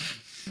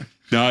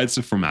 No, it's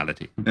a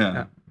formality.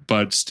 Yeah.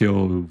 But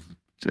still,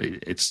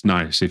 it's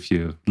nice if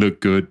you look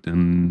good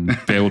and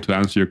be able to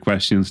answer your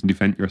questions and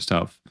defend your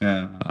stuff.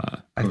 Yeah.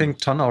 I think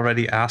Ton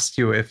already asked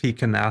you if he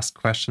can ask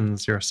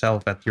questions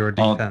yourself at your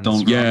Oh, defense.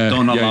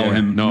 don't allow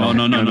him. No.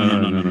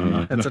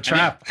 It's a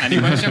trap. Any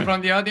question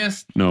from the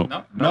audience? No.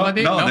 No,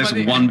 nobody. No, Nobody?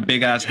 there's one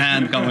big ass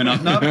hand coming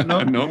up.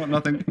 No,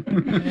 nothing.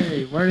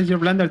 Hey, where is your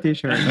Blender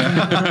t-shirt?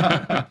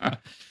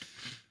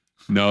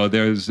 No,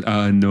 there's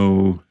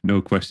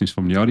no questions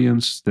from the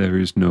audience. There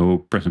is no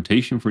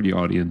presentation for the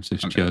audience.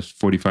 It's just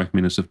 45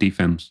 minutes of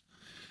defense,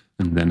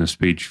 and then a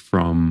speech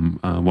from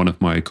one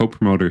of my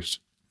co-promoters.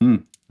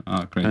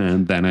 Oh, great.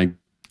 And then I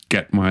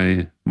get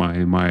my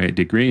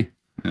degree,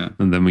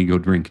 and then we go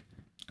drink.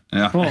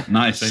 Yeah, Cool.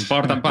 nice. The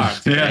important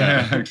part.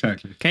 Yeah,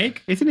 exactly.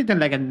 Cake? Isn't it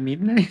like at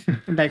midnight?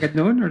 Like at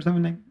noon or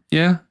something like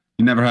Yeah.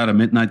 You never had a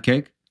midnight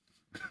cake?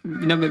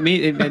 No, but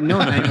at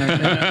noon.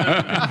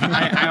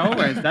 I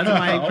always. That's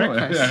my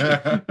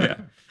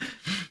breakfast.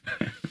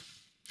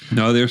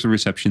 No, there's a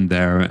reception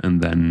there,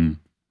 and then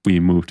we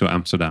move to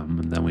Amsterdam,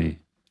 and then we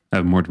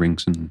have more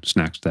drinks and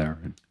snacks there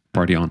and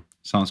party on.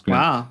 Sounds great.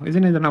 Wow.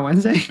 Isn't it on a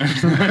Wednesday?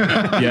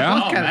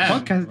 Yeah.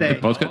 Podcast day.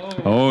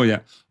 Podcast? Oh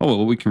yeah. Oh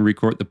well, we can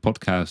record the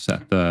podcast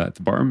at the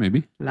bar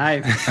maybe.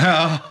 Live.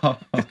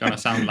 It's gonna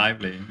sound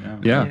lively.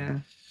 Yeah.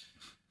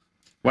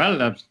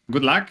 Well,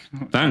 good luck.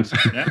 Thanks.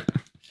 Yeah.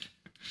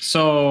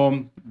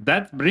 So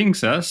that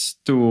brings us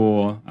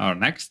to our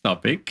next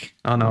topic.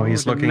 Oh no,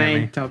 he's The looking at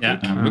main me. topic.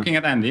 Yeah, I'm looking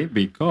at Andy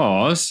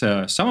because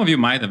some of you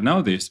might have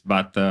noticed,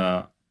 but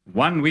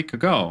 1 week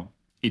ago,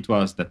 it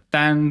was the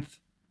 10th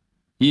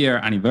year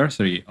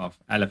anniversary of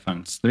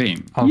Elephant's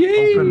Dream. Of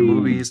open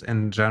movies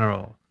in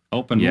general.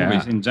 Open Yeah.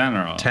 movies in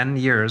general. 10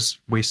 years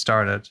we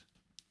started.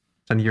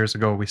 10 years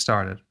ago we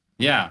started.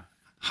 Yeah.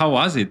 How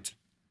was it?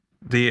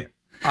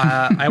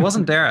 I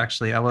wasn't there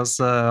actually. I was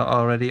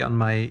already on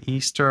my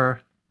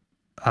Easter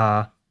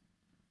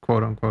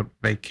quote unquote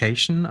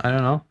vacation. I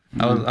don't know.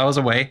 I was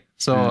away.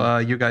 So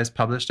you guys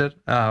published it.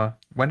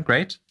 Went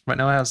great. Right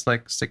now it has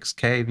like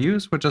 6K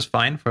views, which is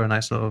fine for a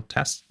nice little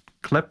test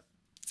clip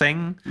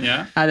thing.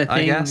 Yeah. The I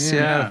thing, guess,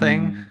 yeah,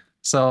 thing.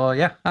 So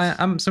yeah,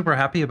 I'm super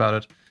happy about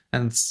it,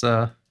 and it's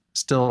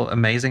still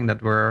amazing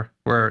that we're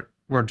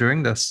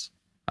doing this.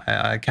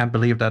 I can't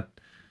believe that.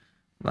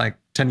 Like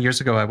 10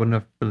 years ago, I wouldn't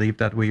have believed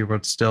that we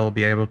would still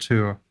be able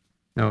to,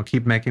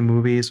 keep making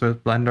movies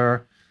with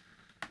Blender.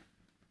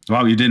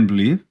 Wow, you didn't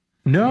believe?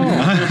 No,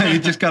 You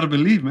just gotta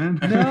believe, man.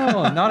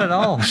 no, not at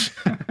all.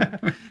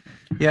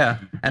 Yeah,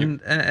 and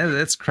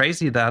it's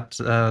crazy that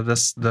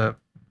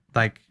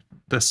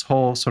this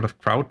whole sort of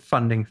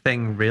crowdfunding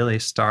thing really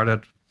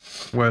started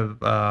with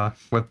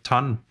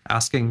Ton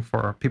asking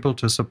for people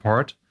to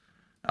support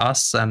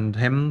us and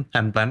him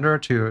and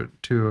Blender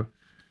to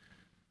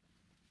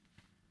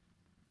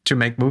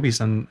make movies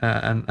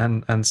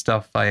and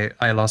stuff.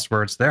 I lost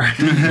words there.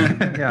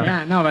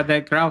 Yeah, no, but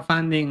the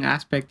crowdfunding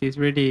aspect is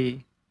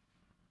really,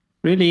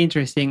 really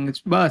interesting.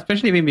 Well,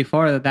 especially even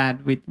before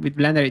that with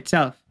Blender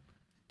itself.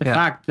 The Yeah.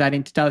 fact that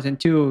in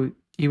 2002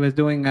 he was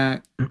doing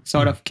a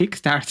sort of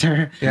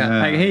Kickstarter, Yeah.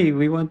 like, hey,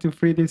 we want to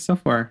free this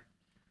software,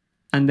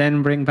 and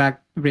then bring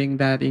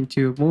that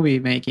into movie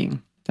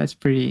making. That's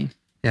pretty.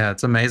 Yeah,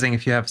 it's amazing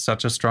if you have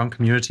such a strong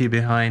community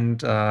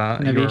behind your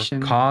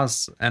Innovation.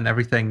 cause and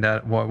everything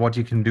that what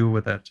you can do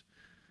with it,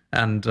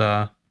 and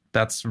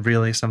that's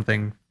really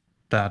something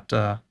that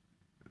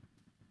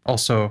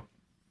also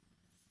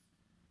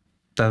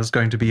that is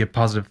going to be a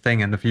positive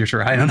thing in the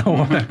future. I don't know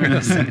what I'm going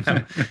to say.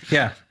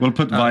 Yeah, We'll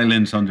put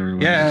violins under.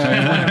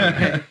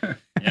 yeah,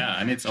 Yeah,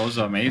 and it's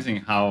also amazing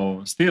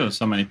how still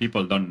so many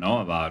people don't know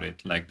about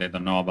it. Like they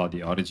don't know about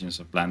the origins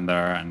of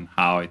Blender and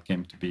how it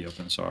came to be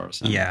open source.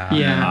 And Yeah.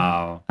 Yeah.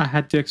 How I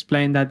had to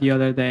explain that the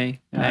other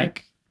day. Yeah.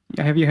 Like,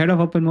 have you heard of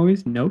open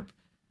movies? Nope.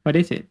 What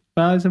is it?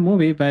 Well, it's a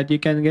movie, but you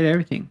can get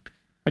everything.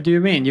 What do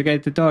you mean? You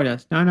get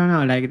tutorials? No.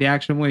 Like the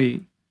actual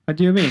movie. What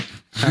do you mean?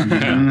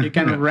 You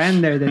can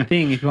render the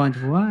thing if you want.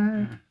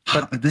 What?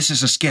 But this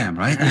is a scam,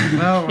 right?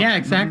 Well, Yeah,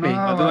 exactly.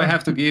 what do I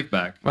have to give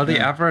back? Well, the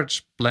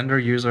average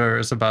Blender user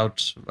is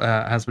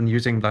has been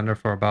using Blender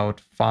for about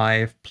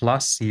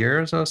 5+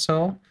 years or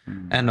so,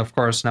 and of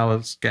course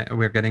now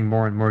we're getting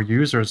more and more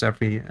users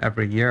every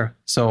year.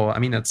 So I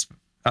mean, it's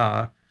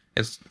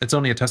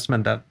only a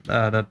testament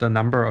that the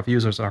number of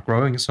users are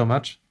growing so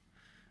much.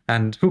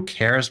 And who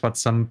cares what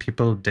some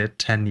people did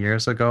 10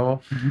 years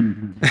ago?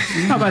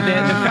 No, but the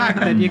fact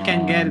that you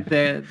can get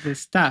the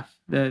stuff,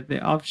 the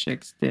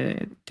objects,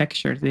 the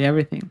textures, the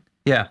everything.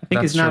 Yeah, I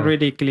think it's not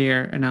really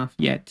clear enough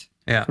yet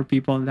Yeah. for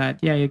people that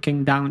you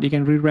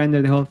can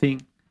re-render the whole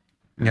thing.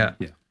 Yeah.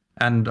 Yeah.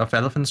 And of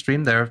Elephant's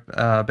Dream, there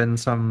have been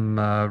some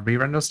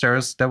re-renders.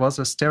 There was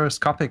a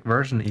stereoscopic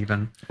version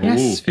even.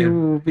 Yes,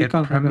 few It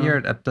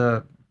premiered at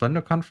the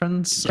Blender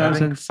conference, I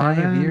think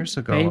 5 years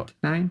ago. 8,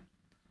 9.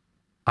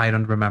 I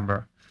don't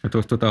remember. It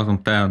was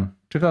 2010.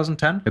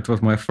 2010? It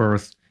was my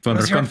first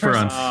Blender your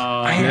conference.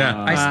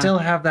 I still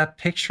have that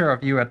picture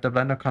of you at the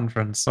Blender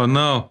conference. Oh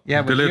no! Yeah,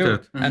 with delete you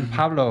it. and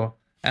Pablo,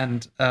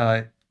 and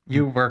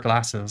you wear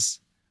glasses.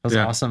 It was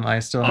Yeah. awesome. I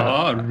still have.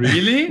 Oh,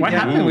 really? What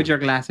Yeah. happened with your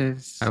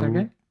glasses? I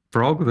Okay.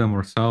 broke them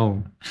or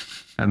so.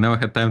 I never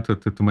had time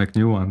to make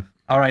new ones.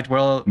 All right,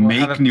 we'll have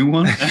Make a- new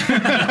ones.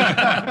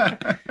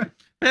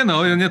 You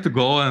know, you need to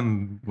go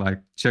and like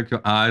check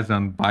your eyes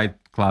and buy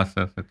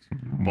glasses. It's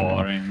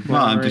Boring.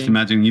 Well, I'm just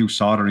imagining you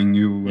soldering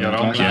new Your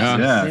own glasses.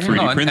 glasses. Yeah. 3D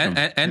No, print and,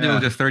 them. and Yeah. you'll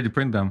just 3D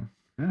print them.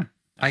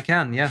 I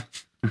can, yeah.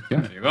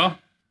 There you go.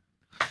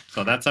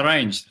 So that's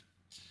arranged.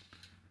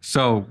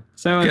 So,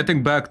 So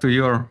getting back to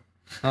your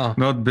Oh,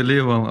 not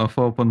believing of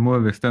open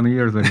movies 10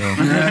 years ago,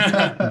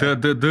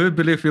 do you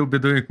believe you'll be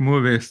doing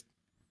movies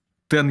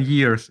 10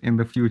 years in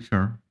the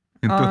future,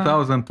 in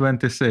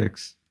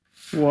 2026?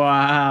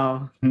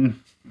 wow.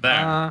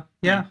 There.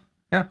 yeah.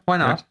 Why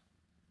not?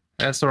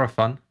 It's sort of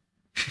fun.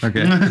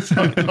 Okay.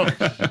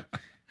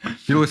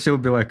 You will still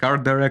be like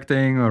art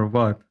directing or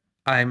what?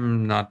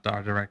 I'm not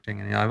art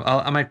directing any.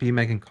 I might be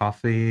making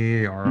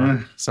coffee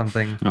or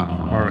something,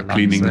 or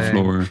Cleaning the relaxing.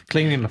 floor.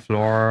 cleaning the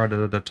floor,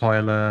 the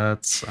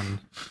toilets, and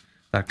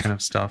that kind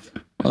of stuff.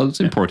 Well, it's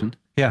important.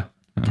 Yeah,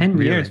 10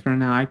 really. years from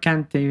now, I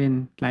can't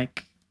even, I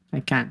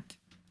can't.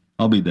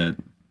 I'll be dead.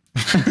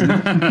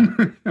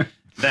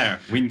 There,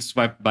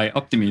 windswept by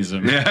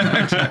optimism.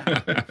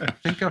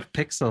 Think of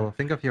Pixel.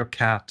 Think of your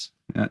cat.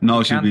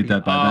 No, she'll can't be be.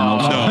 dead by then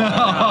also.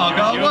 Oh,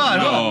 God, what?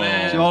 No.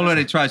 She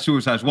already tried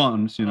suicide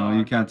once, you know,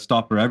 you can't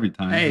stop her every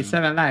time. Hey,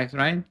 7 lives,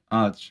 right?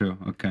 Oh, that's true.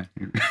 Okay.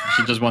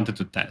 She just wanted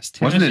to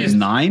test. Wasn't it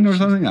 9 or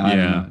something? I don't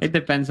Yeah. know. It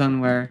depends on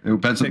where. It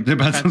depends on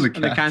the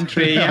cat.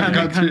 country. Yeah,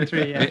 the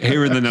country. Yeah.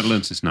 Here in the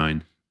Netherlands, it's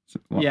 9.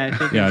 Yeah, I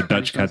think Yeah, it's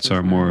Dutch pretty cats close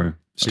are to more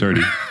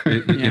sturdy.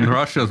 In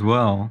Russia as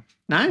well.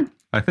 9.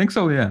 I think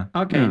so, yeah.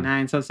 Okay, Yeah.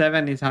 9. So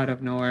 7 is out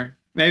of nowhere.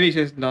 Maybe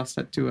she's lost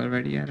at 2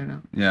 already. I don't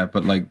know. Yeah,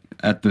 but like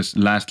at this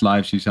last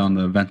live, she's on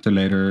the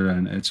ventilator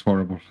and it's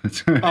horrible.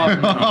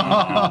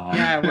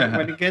 Yeah,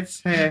 when it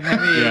gets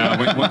heavy Yeah,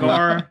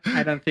 gore,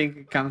 I don't think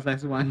it counts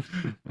as 1.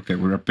 Okay,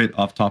 we're a bit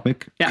off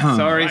topic. Yeah,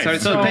 sorry. Right, So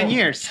so- 10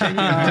 years. 10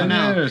 years. 10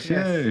 now. years,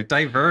 yay.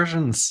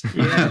 Diversions.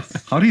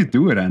 Yes. How do you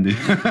do it, Andy?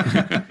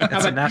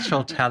 It's a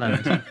natural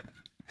talent.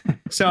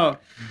 So,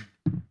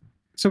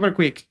 super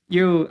quick.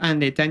 You,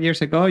 Andy, 10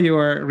 years ago, you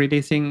were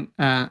releasing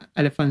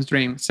Elephant's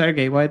Dream.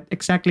 Sergey, what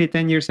exactly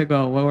 10 years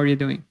ago, what were you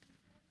doing?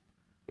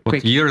 What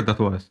Quick. year that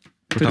was?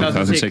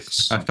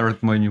 2006. I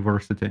started my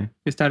university.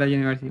 You started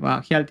university.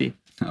 Wow, healthy.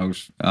 I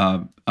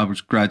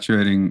was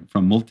graduating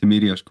from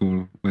multimedia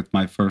school with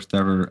my first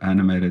ever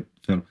animated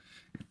film.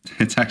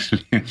 It's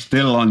actually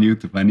still on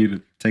YouTube. I need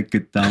to take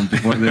it down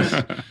before this.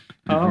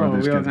 Oh, we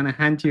were going to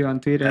hand you on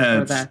Twitter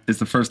for that. It's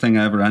the first thing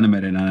I ever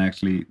animated, and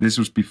actually, this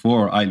was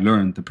before I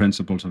learned the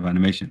principles of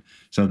animation.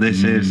 So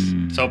this is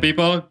So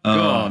people,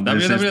 go on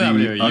this is the-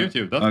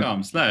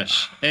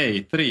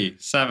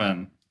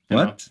 www.youtube.com/A37.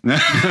 what?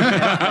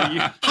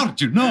 How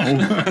did you know?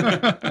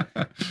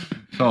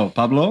 So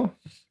Pablo,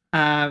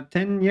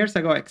 10 years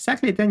ago,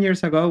 exactly 10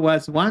 years ago,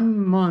 was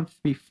 1 month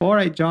before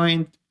I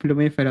joined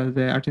Plumíferos,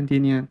 the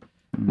Argentinian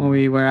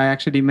movie where I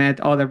actually met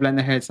other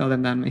Blender heads other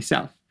than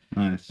myself.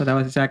 nice. So that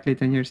was exactly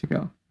 10 years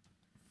ago.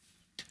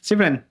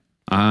 Sivren,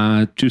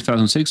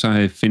 2006,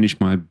 I finished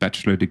my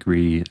bachelor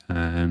degree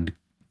and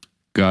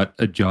got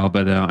a job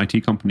at an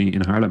IT company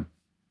in Haarlem.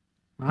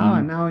 wow,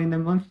 and now in the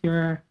month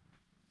you're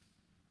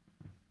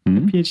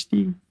Hmm?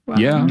 PhD. Wow.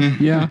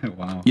 Yeah.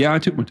 Wow. Yeah, I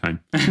took my time.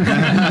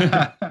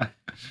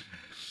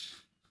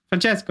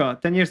 Francesco,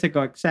 10 years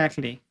ago,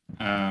 exactly.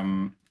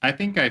 I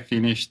think I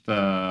finished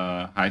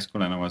high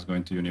school and I was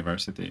going to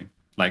university,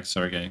 like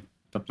Sergey,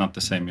 but not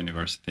the same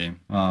university.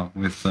 Wow,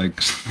 with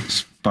like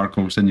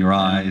sparkles in your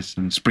eyes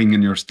and spring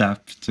in your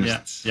step,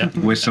 just Yeah.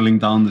 whistling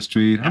down the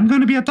street. I'm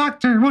going to be a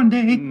doctor one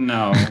day.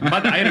 No,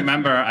 but I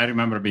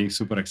remember being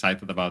super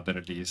excited about the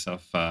release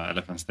of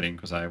Elephant's Dream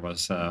because I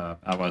was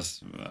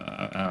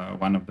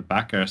one of the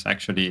backers.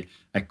 Actually,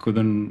 I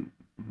couldn't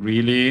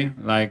really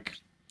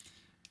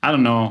I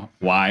don't know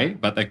why,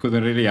 but I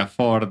couldn't really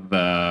afford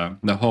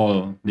the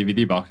whole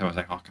DVD box. I was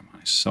like, oh come on,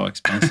 it's so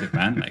expensive,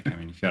 man. Like, I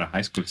mean, if you're a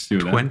high school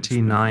student,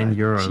 29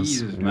 euros.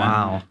 Jesus, man.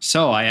 Wow.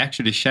 So I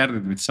actually shared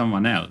it with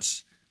someone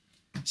else.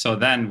 So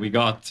then we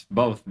got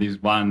both this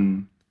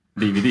one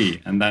DVD,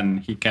 and then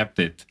he kept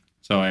it.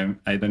 So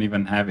I don't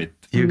even have it.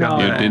 You got No.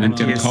 the You didn't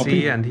get a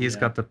copy? NTSC and he's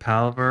got the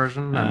PAL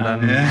version. And then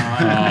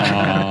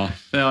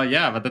So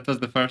yeah, but that was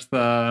the first,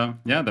 the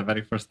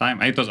very first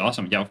time. It was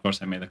awesome. Yeah, of course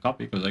I made a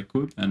copy because I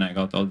could, and I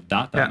got all the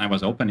data, Yeah. and I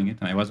was opening it,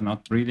 and I was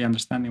not really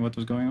understanding what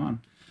was going on.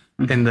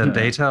 in the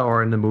data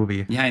or in the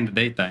movie? Yeah, in the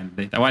data.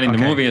 Well, in the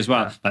Okay. movie as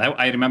well. But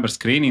I remember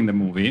screening the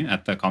movie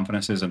at the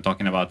conferences and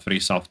talking about free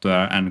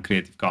software and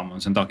Creative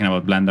Commons and talking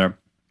about Blender.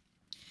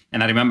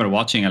 And I remember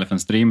watching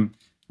Elephant's Dream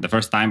the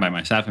first time by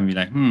myself and be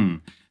like,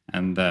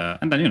 And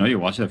then, you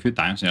watch it a few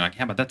times and you're like,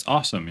 yeah, but that's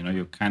awesome.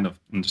 You kind of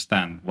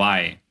understand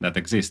why that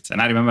exists.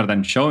 And I remember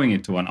then showing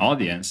it to an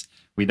audience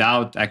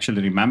without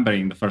actually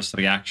remembering the first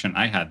reaction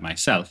I had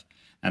myself.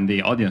 And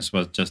the audience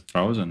was just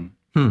frozen.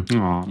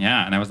 Aw.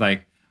 Yeah. And I was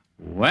like,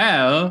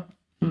 well,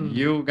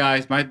 you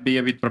guys might be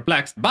a bit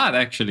perplexed, but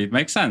actually it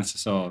makes sense.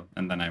 So,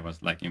 and then I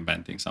was like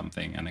inventing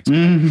something and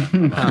explaining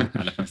them about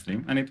Elephant's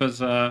Dream. And it was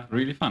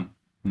really fun.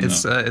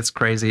 It's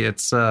crazy.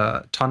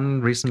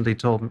 Ton recently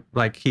told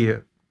I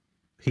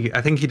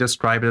think he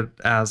described it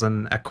as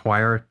an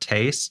acquired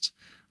taste.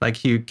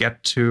 Like you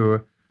get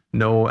to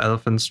know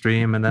Elephant's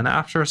Dream, and then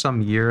after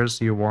some years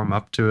you warm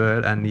up to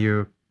it and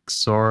you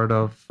sort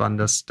of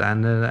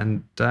understand it,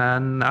 and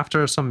then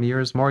after some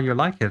years more you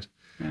like it.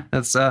 Yeah.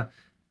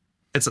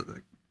 It's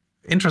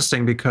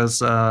interesting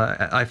because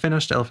I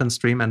finished Elephant's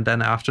Dream, and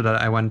then after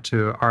that I went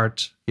to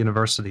art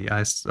university.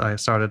 I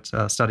started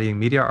studying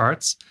media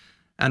arts.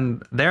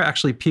 And there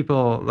actually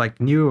people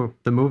knew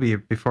the movie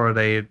before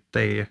they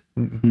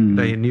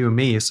knew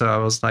me. So I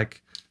was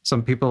like,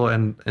 some people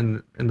in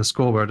the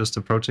school were just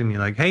approaching me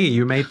like, hey,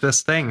 you made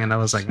this thing. And I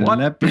was like, what?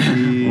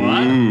 Celebrity.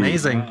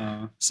 Amazing.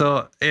 Wow.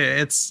 So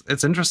it's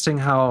interesting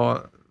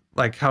how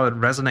it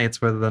resonates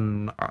with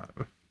an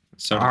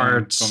Certain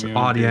art community,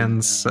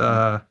 audience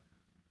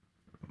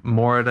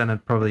more than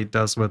it probably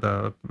does with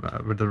the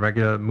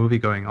regular movie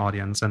going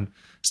audience. And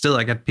still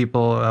I get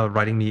people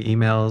writing me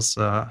emails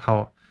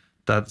how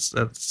that's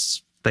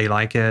they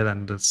like it,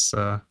 and it's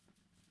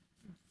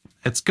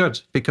good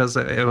because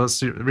it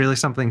was really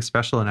something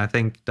special. And I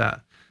think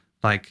that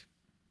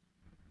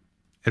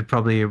it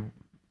probably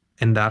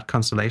in that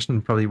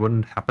constellation probably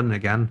wouldn't happen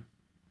again.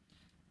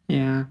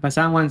 Yeah, but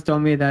someone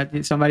told me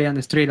that somebody on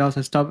the street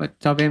also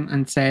stopped him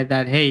and said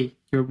that, hey,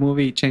 your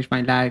movie changed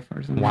my life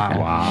or something like that.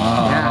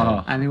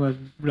 Wow. Yeah, and he was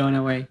blown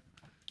away.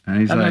 And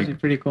he's That was like, actually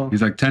pretty cool.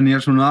 he's like 10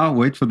 years from now,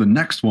 wait for the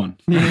next one.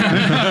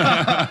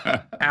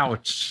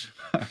 Ouch.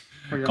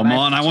 For your Come life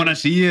on, I want to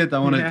see it. I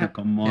want to. Yeah.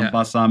 Come on, Yeah.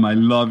 Bassam, I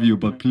love you,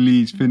 but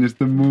please finish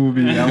the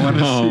movie. I want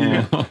to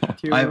see it.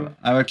 to-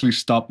 I've actually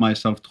stopped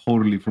myself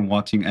totally from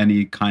watching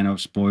any kind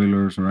of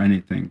spoilers or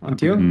anything.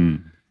 Until?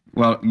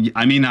 Well,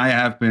 I mean, I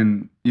have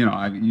been,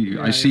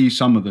 I see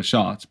some of the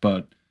shots,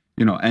 but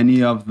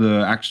any of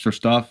the extra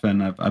stuff,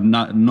 and I've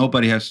not.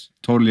 Nobody has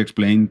totally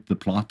explained the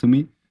plot to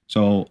me,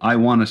 so I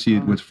want to see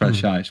it with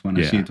fresh eyes when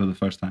I see Yeah. it for the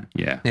first time.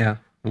 Yeah. Yeah.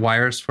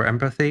 Wires for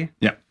Empathy.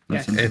 Yeah,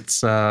 Yes.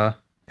 It's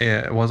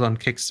it was on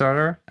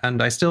Kickstarter,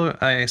 and I still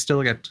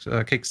get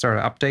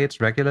Kickstarter updates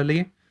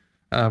regularly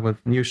with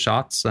new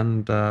shots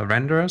and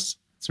renders.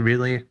 It's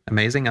really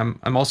amazing.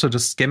 I'm also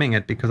just skimming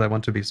it because I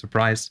want to be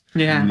surprised,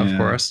 Yeah. of Yeah.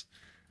 course.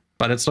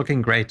 But it's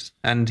looking great,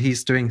 and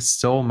he's doing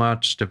so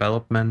much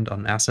development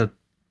on asset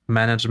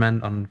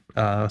management, on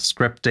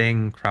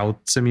scripting, crowd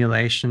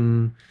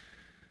simulation.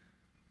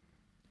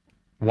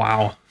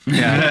 Wow.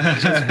 Yeah.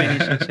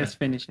 Just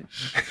finish it.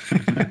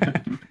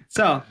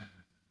 So,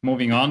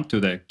 Moving on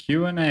to the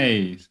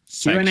Q&A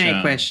section.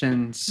 Q&A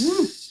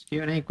questions.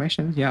 Q&A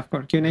questions? Yeah, of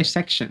course. Q&A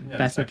section. Yeah,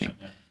 That's section,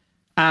 the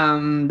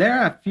thing. yeah.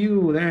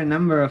 There are a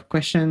number of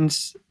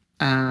questions.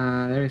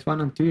 There is one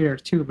on Twitter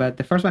too, but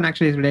the first one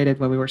actually is related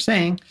to what we were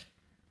saying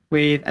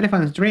with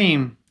Elephant's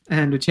Dream.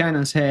 And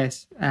Luciano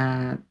says,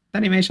 the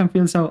animation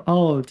feels so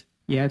old.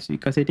 Yes,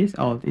 because it is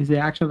old. It's the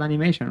actual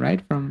animation,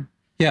 right? From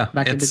Yeah,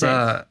 Back in the it's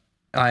days.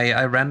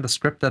 I ran the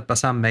script that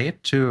Bassam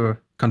made to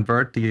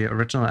convert the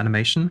original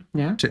animation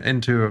Yeah.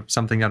 into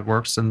something that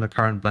works in the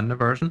current Blender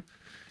version.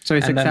 So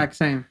it's And then- exact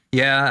same.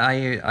 Yeah,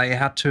 I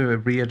had to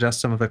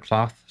readjust some of the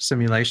cloth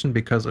simulation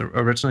because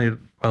originally,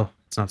 well,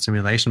 it's not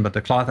simulation, but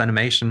the cloth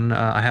animation,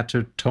 I had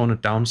to tone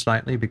it down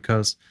slightly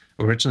because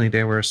originally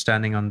they were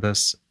standing on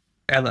this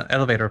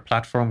elevator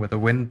platform with the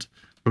wind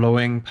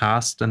blowing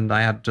past, and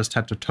I had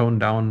to tone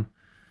down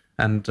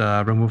and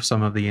remove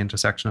some of the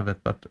intersection of it.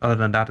 But other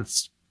than that,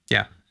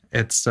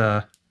 it's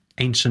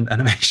ancient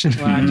animation.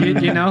 Wow. do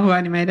you know who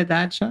animated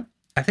that shot?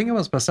 I think it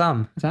was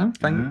Bassam. Sam?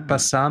 I think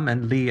Bassam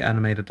and Lee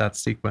animated that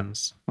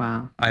sequence.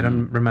 Wow. I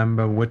don't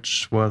remember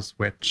which was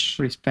which.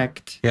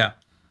 Respect. Yeah.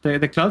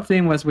 The cloth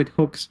thing was with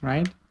hooks,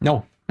 right?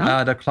 No,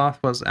 No? the cloth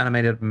was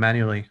animated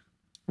manually.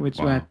 Which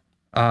Wow.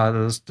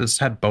 what? This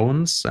had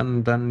bones,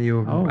 and then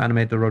you Oh.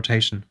 animate the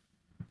rotation.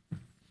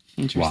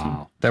 Interesting.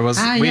 Wow. There was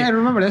Yeah, I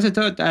remember. There's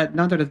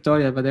not a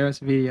tutorial, but there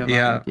was a video. About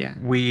yeah, it.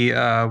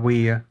 Yeah.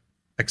 we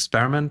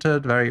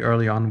experimented very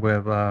early on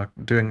with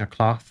doing a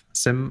cloth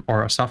sim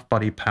or a soft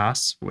body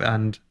pass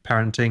and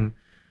parenting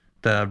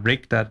the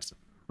rig that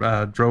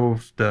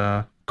drove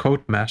the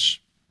coat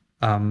mesh,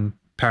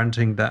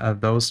 parenting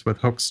those with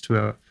hooks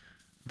to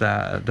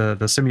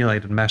the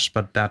simulated mesh,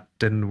 but that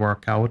didn't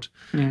work out.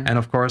 Yeah. And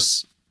of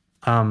course,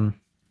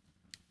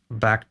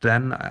 back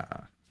then,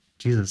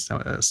 Jesus,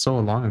 that was so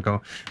long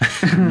ago.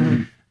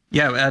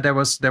 Yeah, there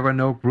were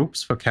no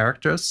groups for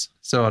characters,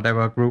 so there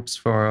were groups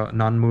for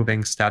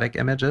non-moving static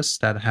images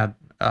that had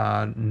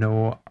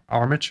no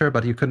armature,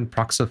 but you couldn't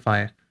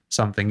proxify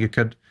something. You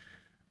could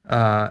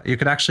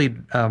actually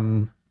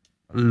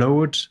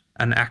load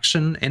an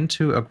action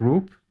into a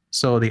group,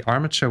 so the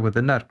armature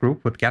within that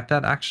group would get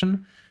that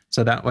action.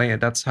 So that way,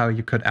 that's how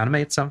you could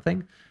animate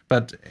something.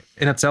 But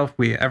in itself,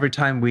 every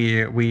time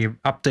we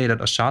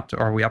updated a shot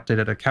or we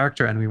updated a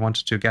character and we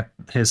wanted to get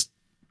his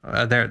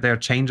their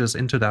changes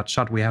into that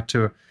shot, we had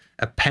to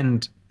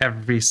append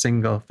every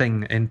single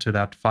thing into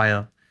that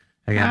file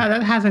again.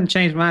 That hasn't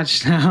changed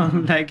much now.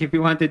 Like if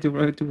you wanted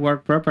to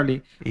work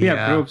properly, we have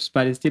Yeah. groups,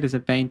 but it still is a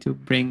pain to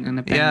bring an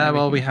append. Yeah,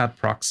 well, we everything. had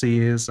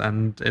proxies,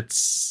 and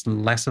it's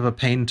less of a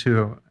pain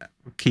to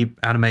keep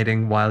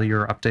animating while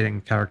you're updating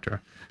a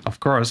character. Of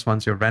course,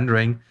 once you're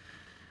rendering,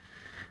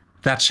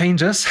 that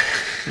changes.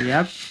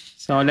 Yep.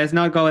 So let's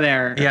not go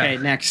there. Yeah. Okay,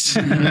 next.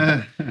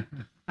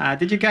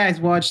 Did you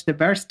guys watch The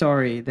Bear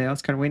Story, the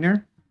Oscar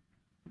winner?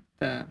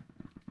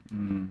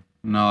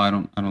 No, I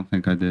don't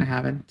think I did. I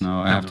haven't.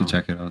 No, I have to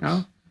check it out.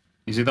 No?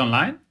 Is it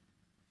online?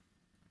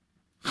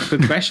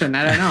 Good question.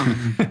 I don't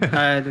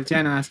know.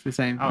 Luciano asked the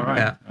same. All right.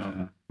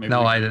 Yeah. Maybe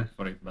No, we I can did. look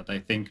for it, but I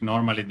think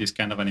normally these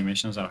kind of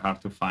animations are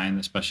hard to find,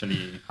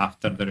 especially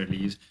after the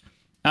release.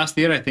 Last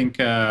year, I think.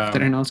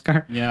 After an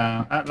Oscar.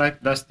 Yeah,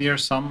 like last year,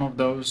 some of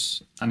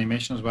those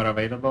animations were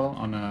available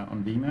on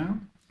Vimeo.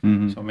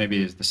 Mhm. So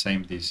maybe it's the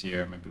same this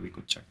year. Maybe we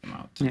could check them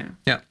out. Yeah.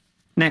 Yeah.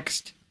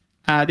 Next.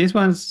 This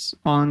one's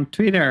on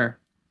Twitter,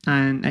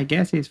 and I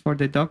guess it's for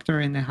the doctor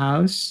in the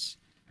house.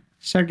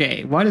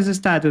 Sergey, what is the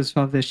status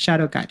of the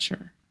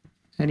Shadowcatcher?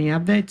 Any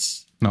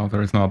updates? No,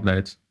 there is no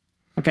updates.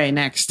 Okay,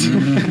 next.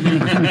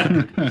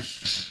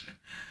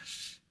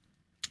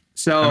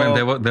 So, I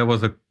mean, there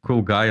was a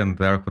cool guy in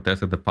there who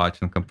tested the patch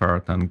and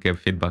compared and gave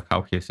feedback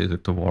how he sees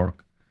it to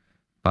work.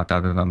 But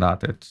other than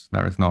that,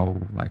 there is no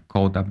like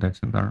code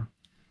updates in there.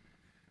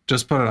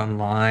 Just put it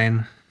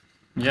online.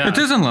 Yeah. It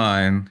is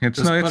online. It's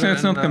Just put it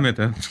it's in not the-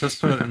 committed.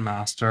 Just put it in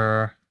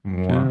master.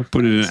 Wow.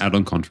 Put it in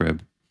add-on contrib.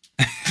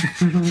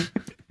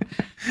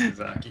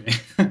 Exactly.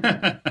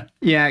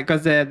 Yeah,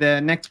 because the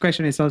next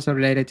question is also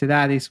related to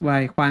that. Is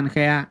by Juan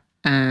Gea,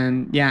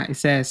 and yeah, it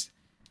says,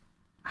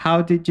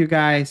 how did you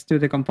guys do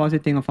the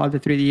compositing of all the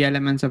 3D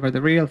elements over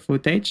the real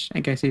footage? I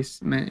guess it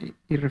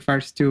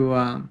refers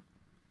to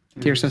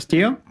Tears of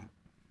Steel.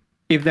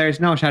 If there is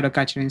no shadow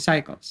catcher in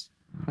Cycles,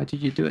 how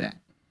did you do that?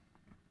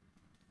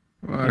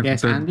 I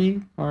guess Andy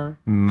or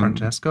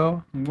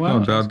Francesco. No,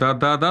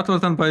 that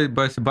was done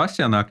by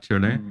Sebastian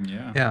actually.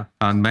 Yeah. Yeah.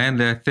 And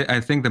mainly,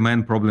 I think the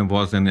main problem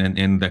was in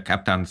the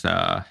captain's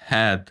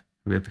head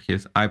with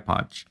his eye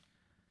patch.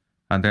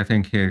 And I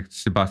think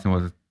Sebastian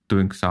was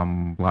doing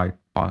some light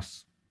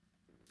pass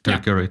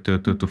trickery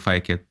to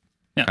fake it,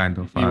 Yeah. kind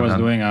of. He was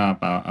and- doing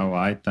a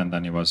white, and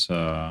then he was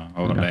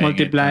overlaying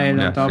multiply it. it on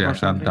Yes, top or yes,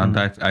 something. and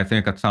I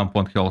think at some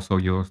point he also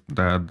used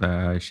the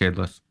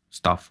shadeless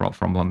stuff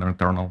from Blender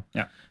Internal.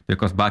 Yeah.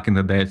 Because back in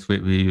the days we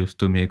used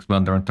to mix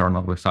Blender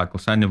Internal with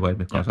Cycles anyway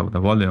because of the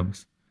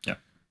volumes. Yeah.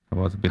 It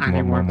was a bit And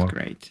it more. works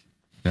great.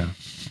 Yeah.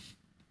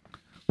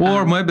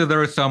 Or maybe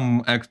there is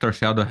some extra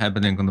shadow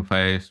happening on the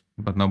face,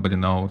 but nobody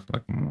knows.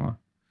 Like,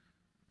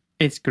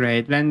 It's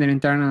great. Blender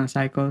internal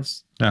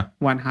Cycles, yeah.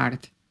 one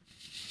heart.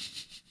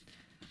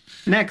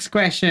 Next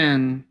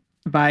question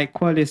by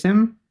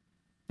Qualism.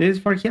 This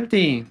is for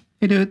Hilti.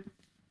 Hey, dude.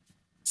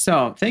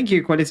 So thank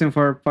you, Qualism,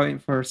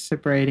 for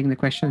separating the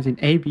questions in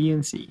A, B,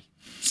 and C.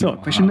 So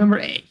question number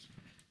A.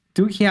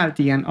 Do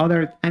Hjalti and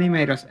other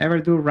animators ever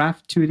do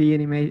rough 2D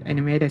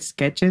animated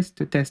sketches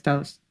to test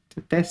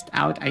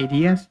out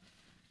ideas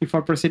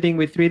before proceeding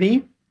with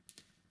 3D?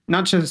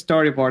 Not just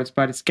storyboards,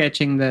 but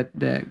sketching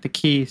the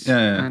keys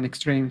Yeah. and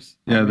extremes.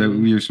 Yeah,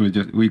 we usually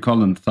we call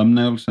them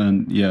thumbnails,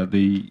 and yeah,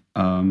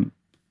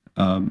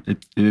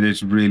 it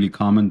is really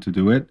common to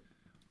do it.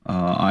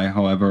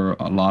 However,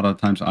 a lot of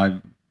times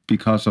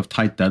because of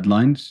tight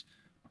deadlines,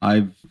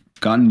 I've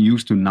gotten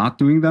used to not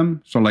doing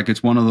them. So like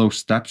it's one of those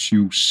steps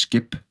you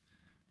skip.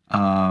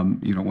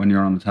 When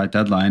you're on a tight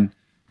deadline,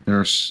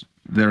 there's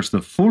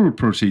the full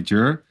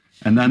procedure,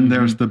 and then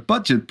there's the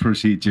budget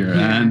procedure,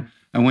 and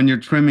when you're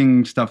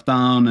trimming stuff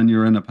down and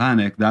you're in a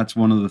panic, that's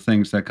one of the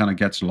things that kind of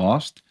gets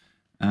lost.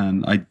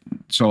 And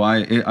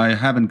I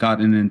haven't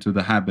gotten into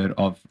the habit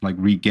of like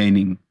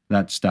regaining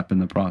that step in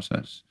the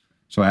process.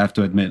 So I have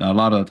to admit, a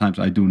lot of the times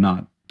I do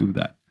not do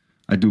that.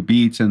 I do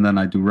beats and then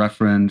I do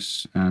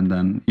reference, and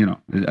then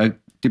it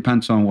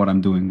depends on what I'm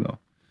doing though.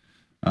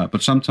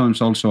 But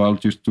sometimes also I'll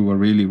just do a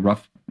really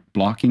rough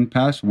blocking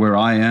pass where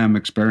I am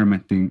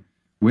experimenting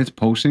with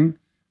posing,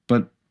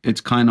 but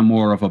it's kind of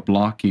more of a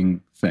blocking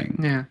thing.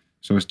 Yeah.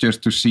 So it's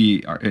just to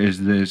see,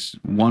 is this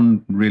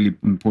one really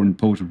important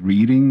pose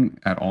reading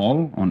at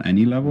all on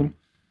any level?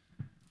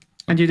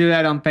 And you do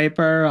that on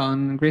paper,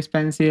 on grease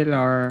pencil,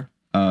 or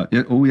on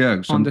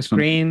on the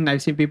screen?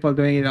 I've seen people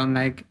doing it on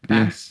like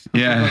glass.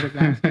 on top of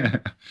the glass.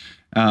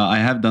 I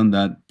have done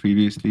that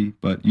previously,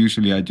 but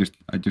usually I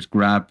just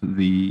grab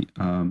the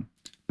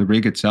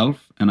rig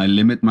itself and I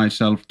limit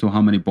myself to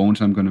how many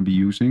bones I'm going to be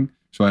using,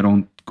 so I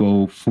don't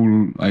go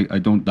full. I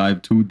don't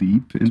dive too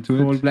deep into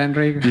Full it. blend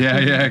rig. Yeah,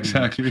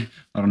 exactly.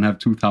 I don't have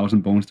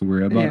 2,000 bones to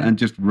worry about, Yeah. and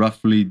just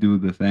roughly do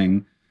the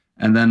thing,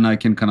 and then I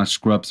can kind of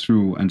scrub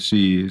through and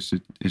see is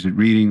it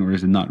reading or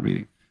is it not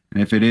reading.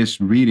 And if it is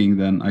reading,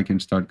 then I can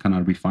start kind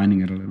of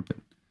refining it a little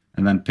bit,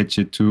 and then pitch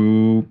it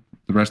to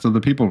the rest of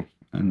the people.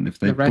 And if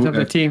they The rest boo- of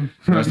the if- team.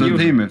 the rest of You.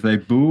 the team, if they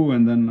boo,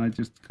 and then I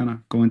just kind of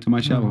go into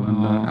my shell and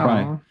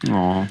cry.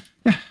 Aw.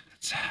 Aw.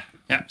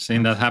 Yeah,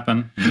 seen that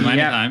happen many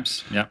Yeah.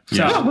 times. Yeah.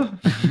 So,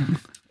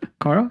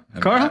 Coro?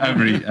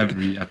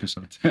 Every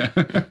episode.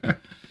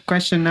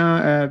 Question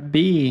now,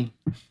 B.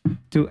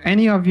 Do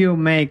any of you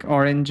make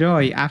or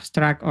enjoy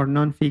abstract or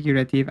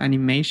non-figurative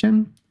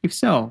animation? If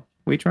so,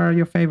 which are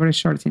your favorite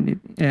shorts in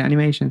the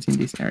animations in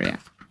this area,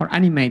 or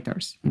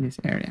animators in this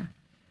area?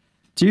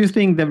 Do you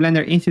think the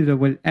Blender Institute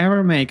will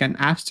ever make an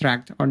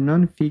abstract or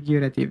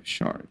non-figurative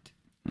short?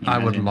 I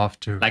would Imagine. love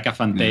to. Like a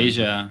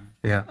Fantasia.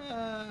 Yeah.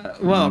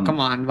 Well, come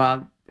on.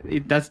 Well,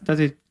 does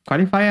it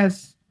qualify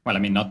as? Well, I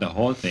mean, not the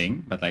whole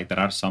thing, but like there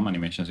are some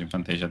animations in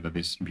Fantasia that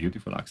is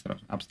beautiful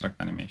abstract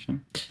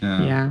animation.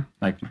 Yeah.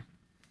 Like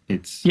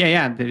it's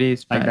Yeah. There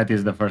is. like but- that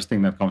is the first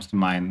thing that comes to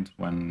mind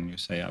when you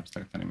say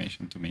abstract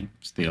animation to me.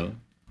 Still,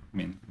 I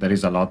mean, there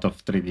is a lot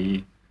of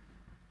 3D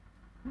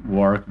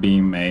work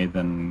being made,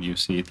 and you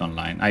see it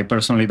online. I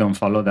personally don't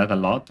follow that a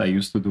lot. I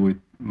used to do it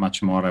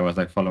much more. I was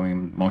like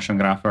following Motion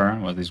Grapher,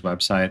 was this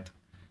website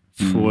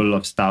full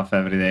of stuff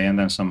every day, and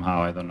then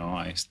somehow I don't know,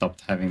 I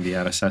stopped having the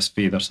RSS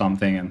feed or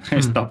something, and I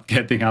stopped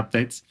getting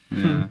updates.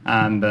 Yeah.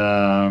 And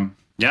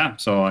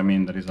so I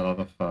mean, there is a lot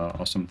of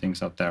awesome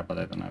things out there, but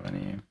I don't have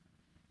any.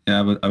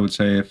 Yeah, but I would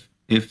say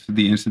if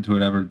the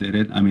institute ever did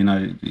it, I mean,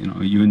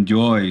 you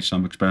enjoy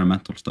some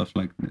experimental stuff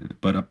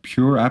but a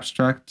pure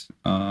abstract,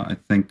 I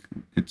think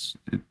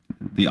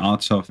the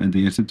odds of in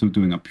the institute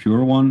doing a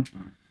pure one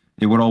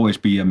it would always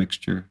be a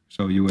mixture.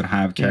 So you would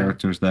have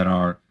characters that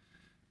are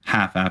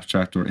half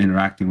abstract or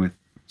interacting with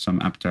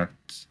some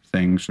abstract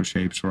things or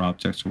shapes or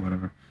objects or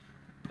whatever.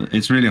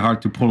 It's really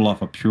hard to pull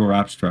off a pure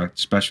abstract,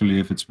 especially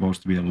if it's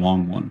supposed to be a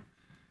long one.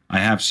 I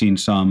have seen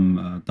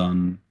some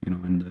done,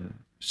 in the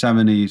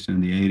 70s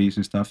and the 80s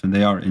and stuff, and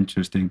they are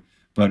interesting.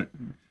 But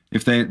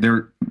if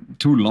they're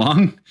too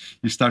long,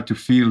 you start to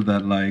feel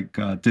that like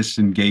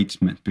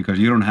disengagement because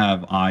you don't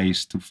have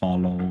eyes to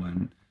follow,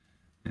 and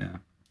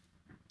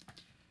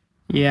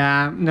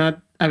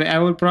I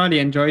would probably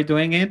enjoy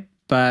doing it,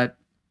 but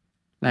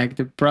like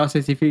the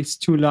process, if it's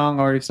too long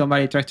or if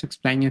somebody tries to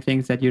explain you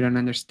things that you don't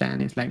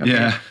understand, it's like,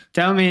 okay,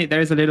 tell me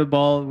there's a little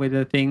ball with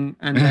a thing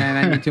and then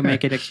I need to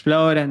make it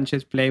explode and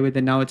just play with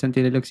the notes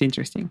until it looks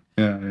interesting.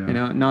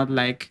 Not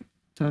like,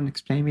 don't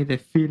explain me the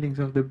feelings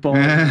of the ball.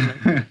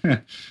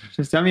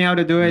 Just tell me how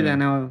to do it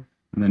and I'll...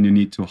 And then you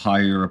need to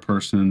hire a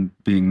person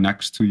being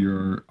next to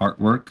your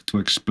artwork to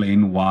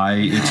explain why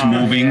it's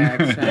moving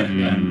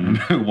exactly. and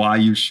why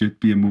you should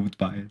be moved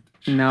by it.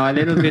 No, a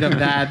little bit of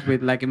that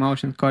with like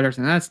emotion colors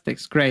and that's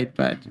great.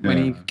 But when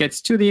it gets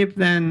too deep,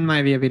 then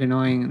might be a bit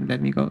annoying. And let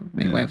me go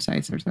make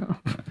websites or so.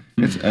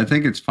 I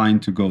think it's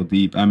fine to go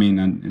deep. I mean,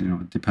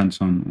 and it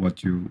depends on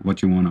what you want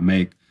to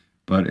make.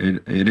 But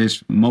it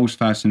is most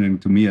fascinating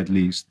to me, at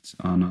least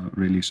on a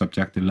really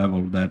subjective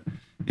level, that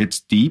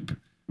it's deep,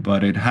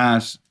 but it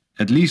has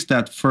at least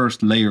that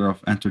first layer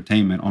of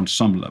entertainment on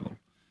some level.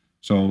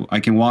 So I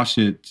can watch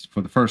it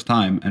for the first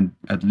time and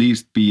at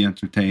least be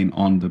entertained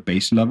on the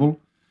base level.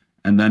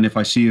 And then if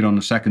I see it on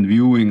the second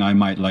viewing, I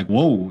might like,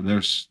 whoa,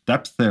 there's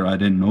depth there I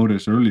didn't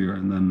notice earlier.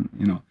 And then,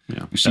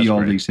 you see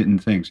all these hidden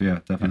things. Yeah,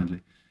 definitely.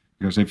 Yeah.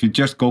 Because if you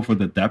just go for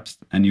the depth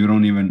and you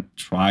don't even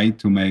try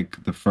to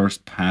make the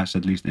first pass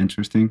at least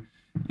interesting,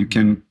 you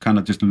can kind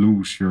of just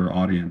lose your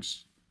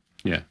audience.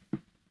 Yeah.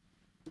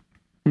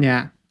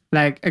 Yeah.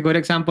 Like a good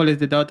example is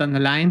the dot on the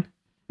line.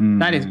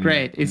 That is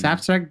great. It's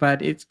abstract,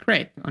 but it's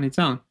great on its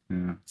own.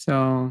 Yeah.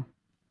 So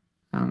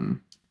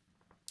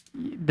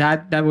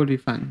that would be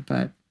fun,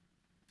 but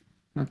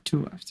not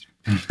too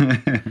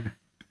abstract.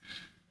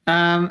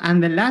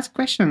 And the last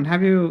question,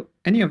 have you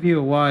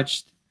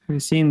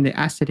seen the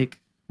Aesthetic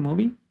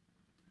movie?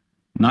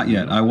 Not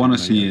yet. I want to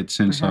see it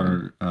since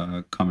our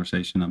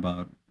conversation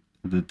about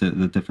the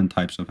different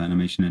types of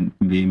animation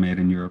being made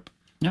in Europe.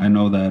 Yeah. I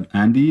know that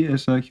Andy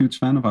is a huge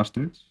fan of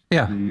Asterix.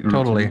 Yeah,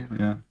 totally.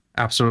 Yeah,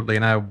 absolutely.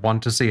 And I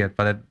want to see it,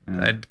 but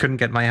I couldn't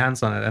get my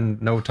hands on it and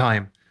no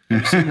time.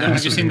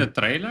 Have you seen the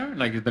trailer?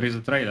 Like there is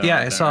a trailer. Yeah,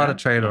 I saw the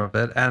trailer of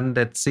it, and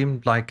it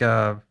seemed like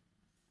a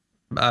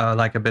bit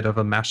of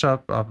a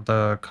mashup of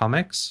the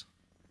comics,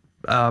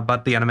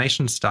 but the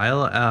animation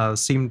style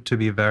seemed to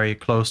be very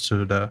close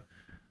to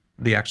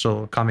the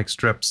actual comic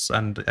strips,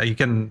 and you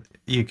can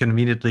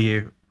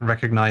immediately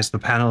recognize the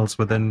panels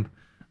within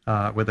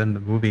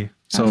the movie.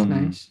 So that's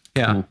nice.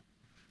 Yeah, cool.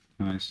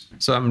 Nice.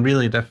 So I'm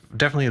really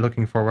definitely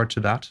looking forward to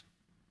that.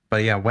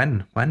 But yeah,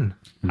 when? I don't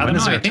know.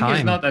 I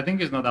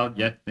think it's not out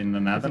yet in the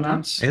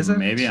Netherlands. Is it?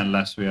 Maybe,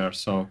 unless we are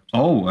so.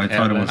 Oh, I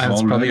thought it was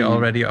it's probably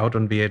already out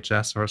on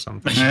VHS or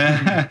something.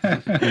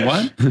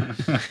 What?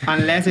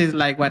 Unless it's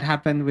like what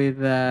happened with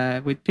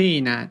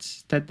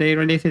Peanuts, that they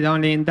released it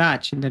only in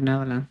Dutch in the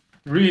Netherlands.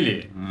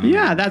 Really?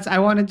 Yeah, I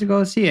wanted to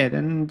go see it,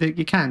 and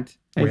you can't.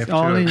 It's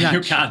all in Dutch. You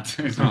can't.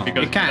 Because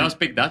you don't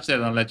speak Dutch, they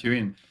don't let you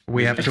in.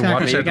 We have to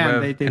watch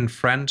it in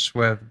French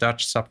with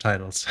Dutch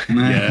subtitles.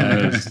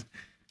 Yes.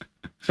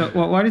 So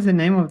what is the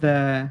name of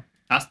the...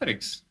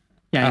 Asterix.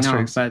 Yeah,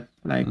 Asterix. I know,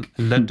 but like...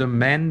 Le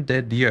Domaine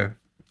de Dieu.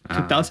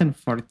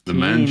 2014. The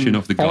Mansion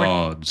of the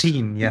Gods.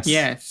 14, yes.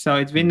 Yes, so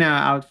it's been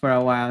out for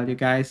a while. You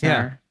guys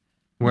are...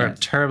 We're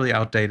terribly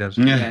outdated.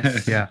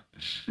 Yes. Yeah.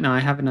 No, I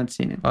have not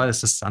seen it. Oh,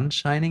 is the sun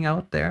shining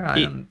out there?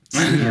 I don't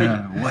see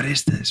Yeah. What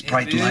is this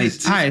bright light?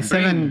 It's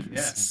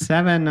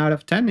 7 out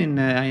of 10 in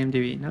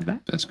IMDb. Not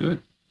bad. That's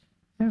good.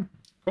 Yeah.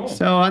 Cool.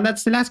 So, and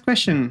that's the last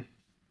question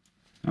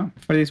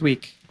for this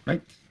week.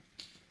 Right.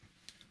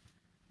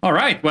 All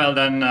right. Well,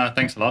 then,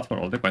 thanks a lot for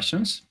all the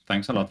questions.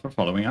 Thanks a lot for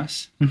following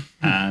us.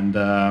 And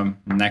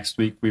next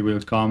week, we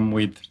will come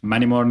with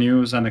many more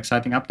news and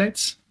exciting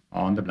updates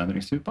on the Blender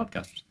Institute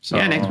podcast. So,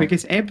 next week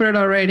is April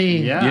already.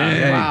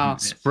 Yeah. Wow.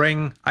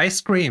 Spring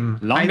ice cream.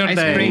 Longer Ice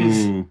days.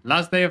 creams.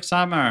 Last day of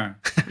summer.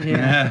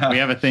 Yeah. We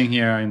have a thing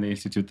here in the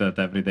Institute that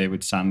every day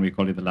with sun, we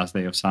call it the last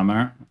day of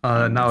summer.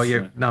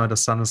 Now the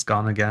sun is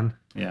gone again.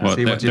 Yeah. What,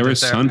 See what you there did is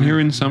there. sun here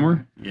in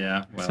summer?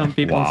 Yeah. Well, Some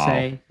people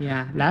say,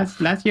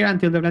 last year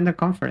until the Blender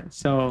conference.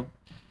 So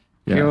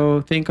if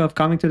you think of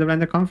coming to the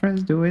Blender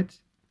conference, do it.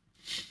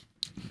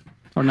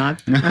 Or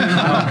not.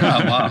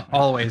 Wow.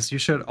 Always. You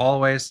should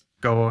always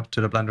go to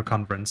the Blender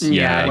conference.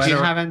 Yeah, if you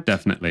Whether- haven't,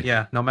 Definitely.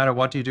 Yeah, no matter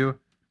what you do,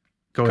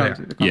 go come there.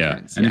 to the Yeah.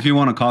 conference. And if you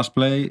want to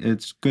cosplay,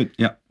 it's good.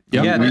 Yeah.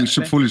 Yeah, we that-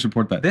 should fully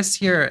support that.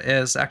 This year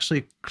is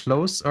actually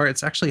close, or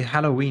it's actually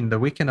Halloween, the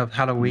weekend of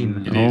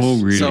Halloween.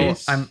 Oh, really? So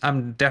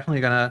I'm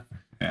definitely gonna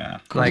Yeah.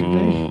 like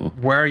Cool.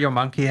 wear your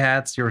monkey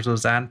hats, your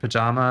Suzanne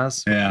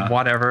pajamas, Yeah.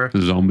 whatever.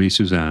 Zombie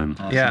Suzanne.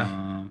 Yeah.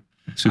 Awesome.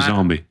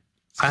 Suzanne.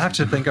 I have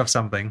to think of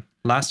something.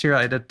 Last year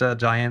I did the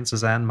giant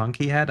Suzanne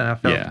monkey head, and I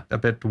felt Yeah. a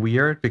bit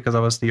weird because I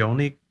was the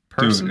only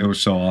person. Dude, it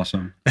was so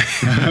awesome.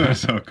 It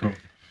was so cool.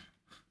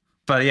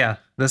 But yeah,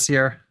 this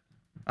year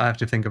I have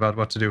to think about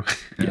what to do.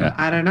 Yeah.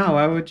 I don't know.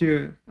 Why would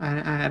you?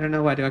 I don't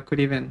know what I could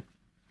even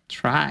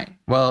try.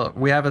 Well,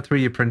 we have a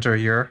 3D printer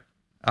here,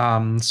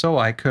 so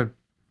I could.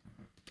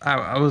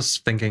 I was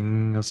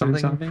thinking of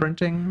something.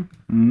 Printing.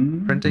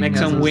 Make as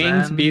some a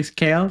wings, Zen. big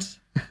scales.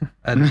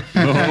 And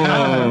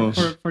Oh.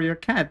 for your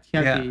cat.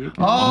 Healthy. Yeah. You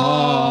can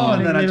Oh,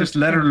 and then I just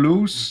let her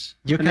loose.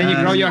 you And then you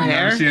can- grow your Never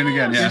hair. see it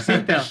again. Yeah.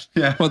 Simple.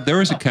 Yeah. Well, there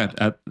is a cat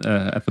at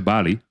the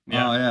Bali.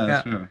 Oh, yeah,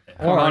 that's Yeah. true.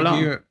 how long?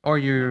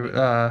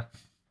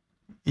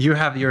 you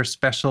have your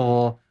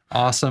special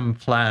awesome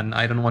plan.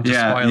 I don't want to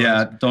spoil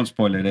Yeah, it. don't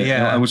spoil it.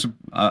 Yeah.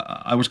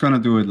 I was gonna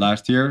do it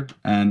last year,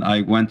 and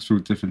I went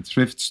through different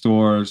thrift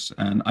stores,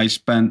 and I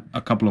spent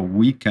a couple of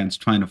weekends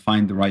trying to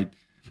find the right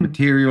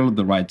material,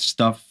 the right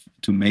stuff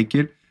to make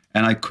it,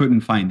 and I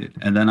couldn't find it.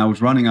 And then I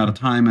was running out of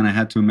time, and I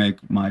had to make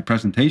my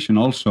presentation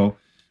also.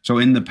 So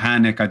in the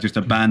panic, I just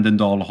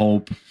abandoned all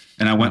hope,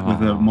 and I went with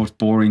the most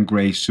boring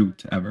gray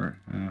suit ever.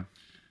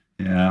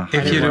 Yeah.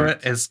 If you do it,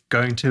 it's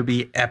going to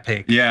be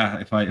epic. Yeah,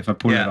 if I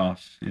pull it Yeah.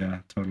 off, yeah,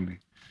 totally.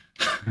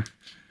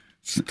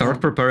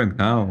 Start preparing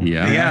now.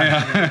 Yeah.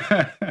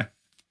 Yeah.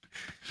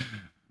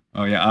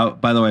 Oh yeah.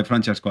 By the way,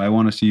 Francesco, I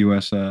want to see you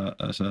as a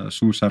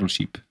suicidal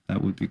sheep.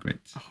 That would be great.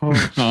 Oh.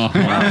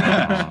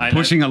 I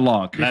Pushing a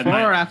log. let Before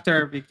or my,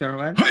 after, Victor?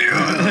 What?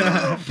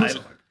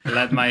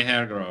 let my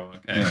hair grow.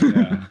 Okay.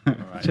 Yeah. All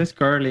right. Just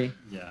curly.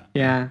 Yeah.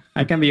 Yeah,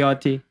 I can be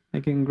Oti. I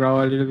can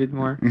grow a little bit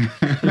more.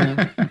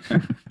 Yeah.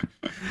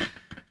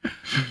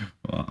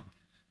 Wow.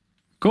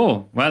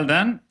 Cool. Well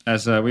then,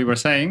 as we were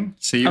saying,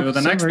 see you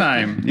the next Absolutely.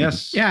 time.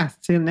 Yes. Yeah.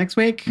 See you next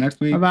week. Next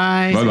week.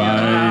 Bye-bye. Bye-bye.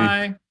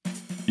 Bye.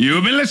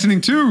 You've been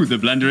listening to the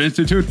Blender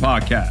Institute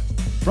podcast,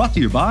 brought to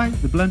you by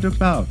the Blender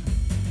Cloud.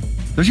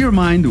 Does your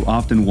mind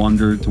often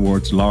wander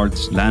towards large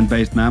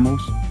land-based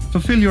mammals?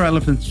 Fulfill your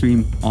elephant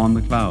dream on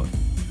the cloud.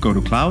 Go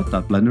to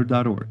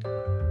cloud.blender.org.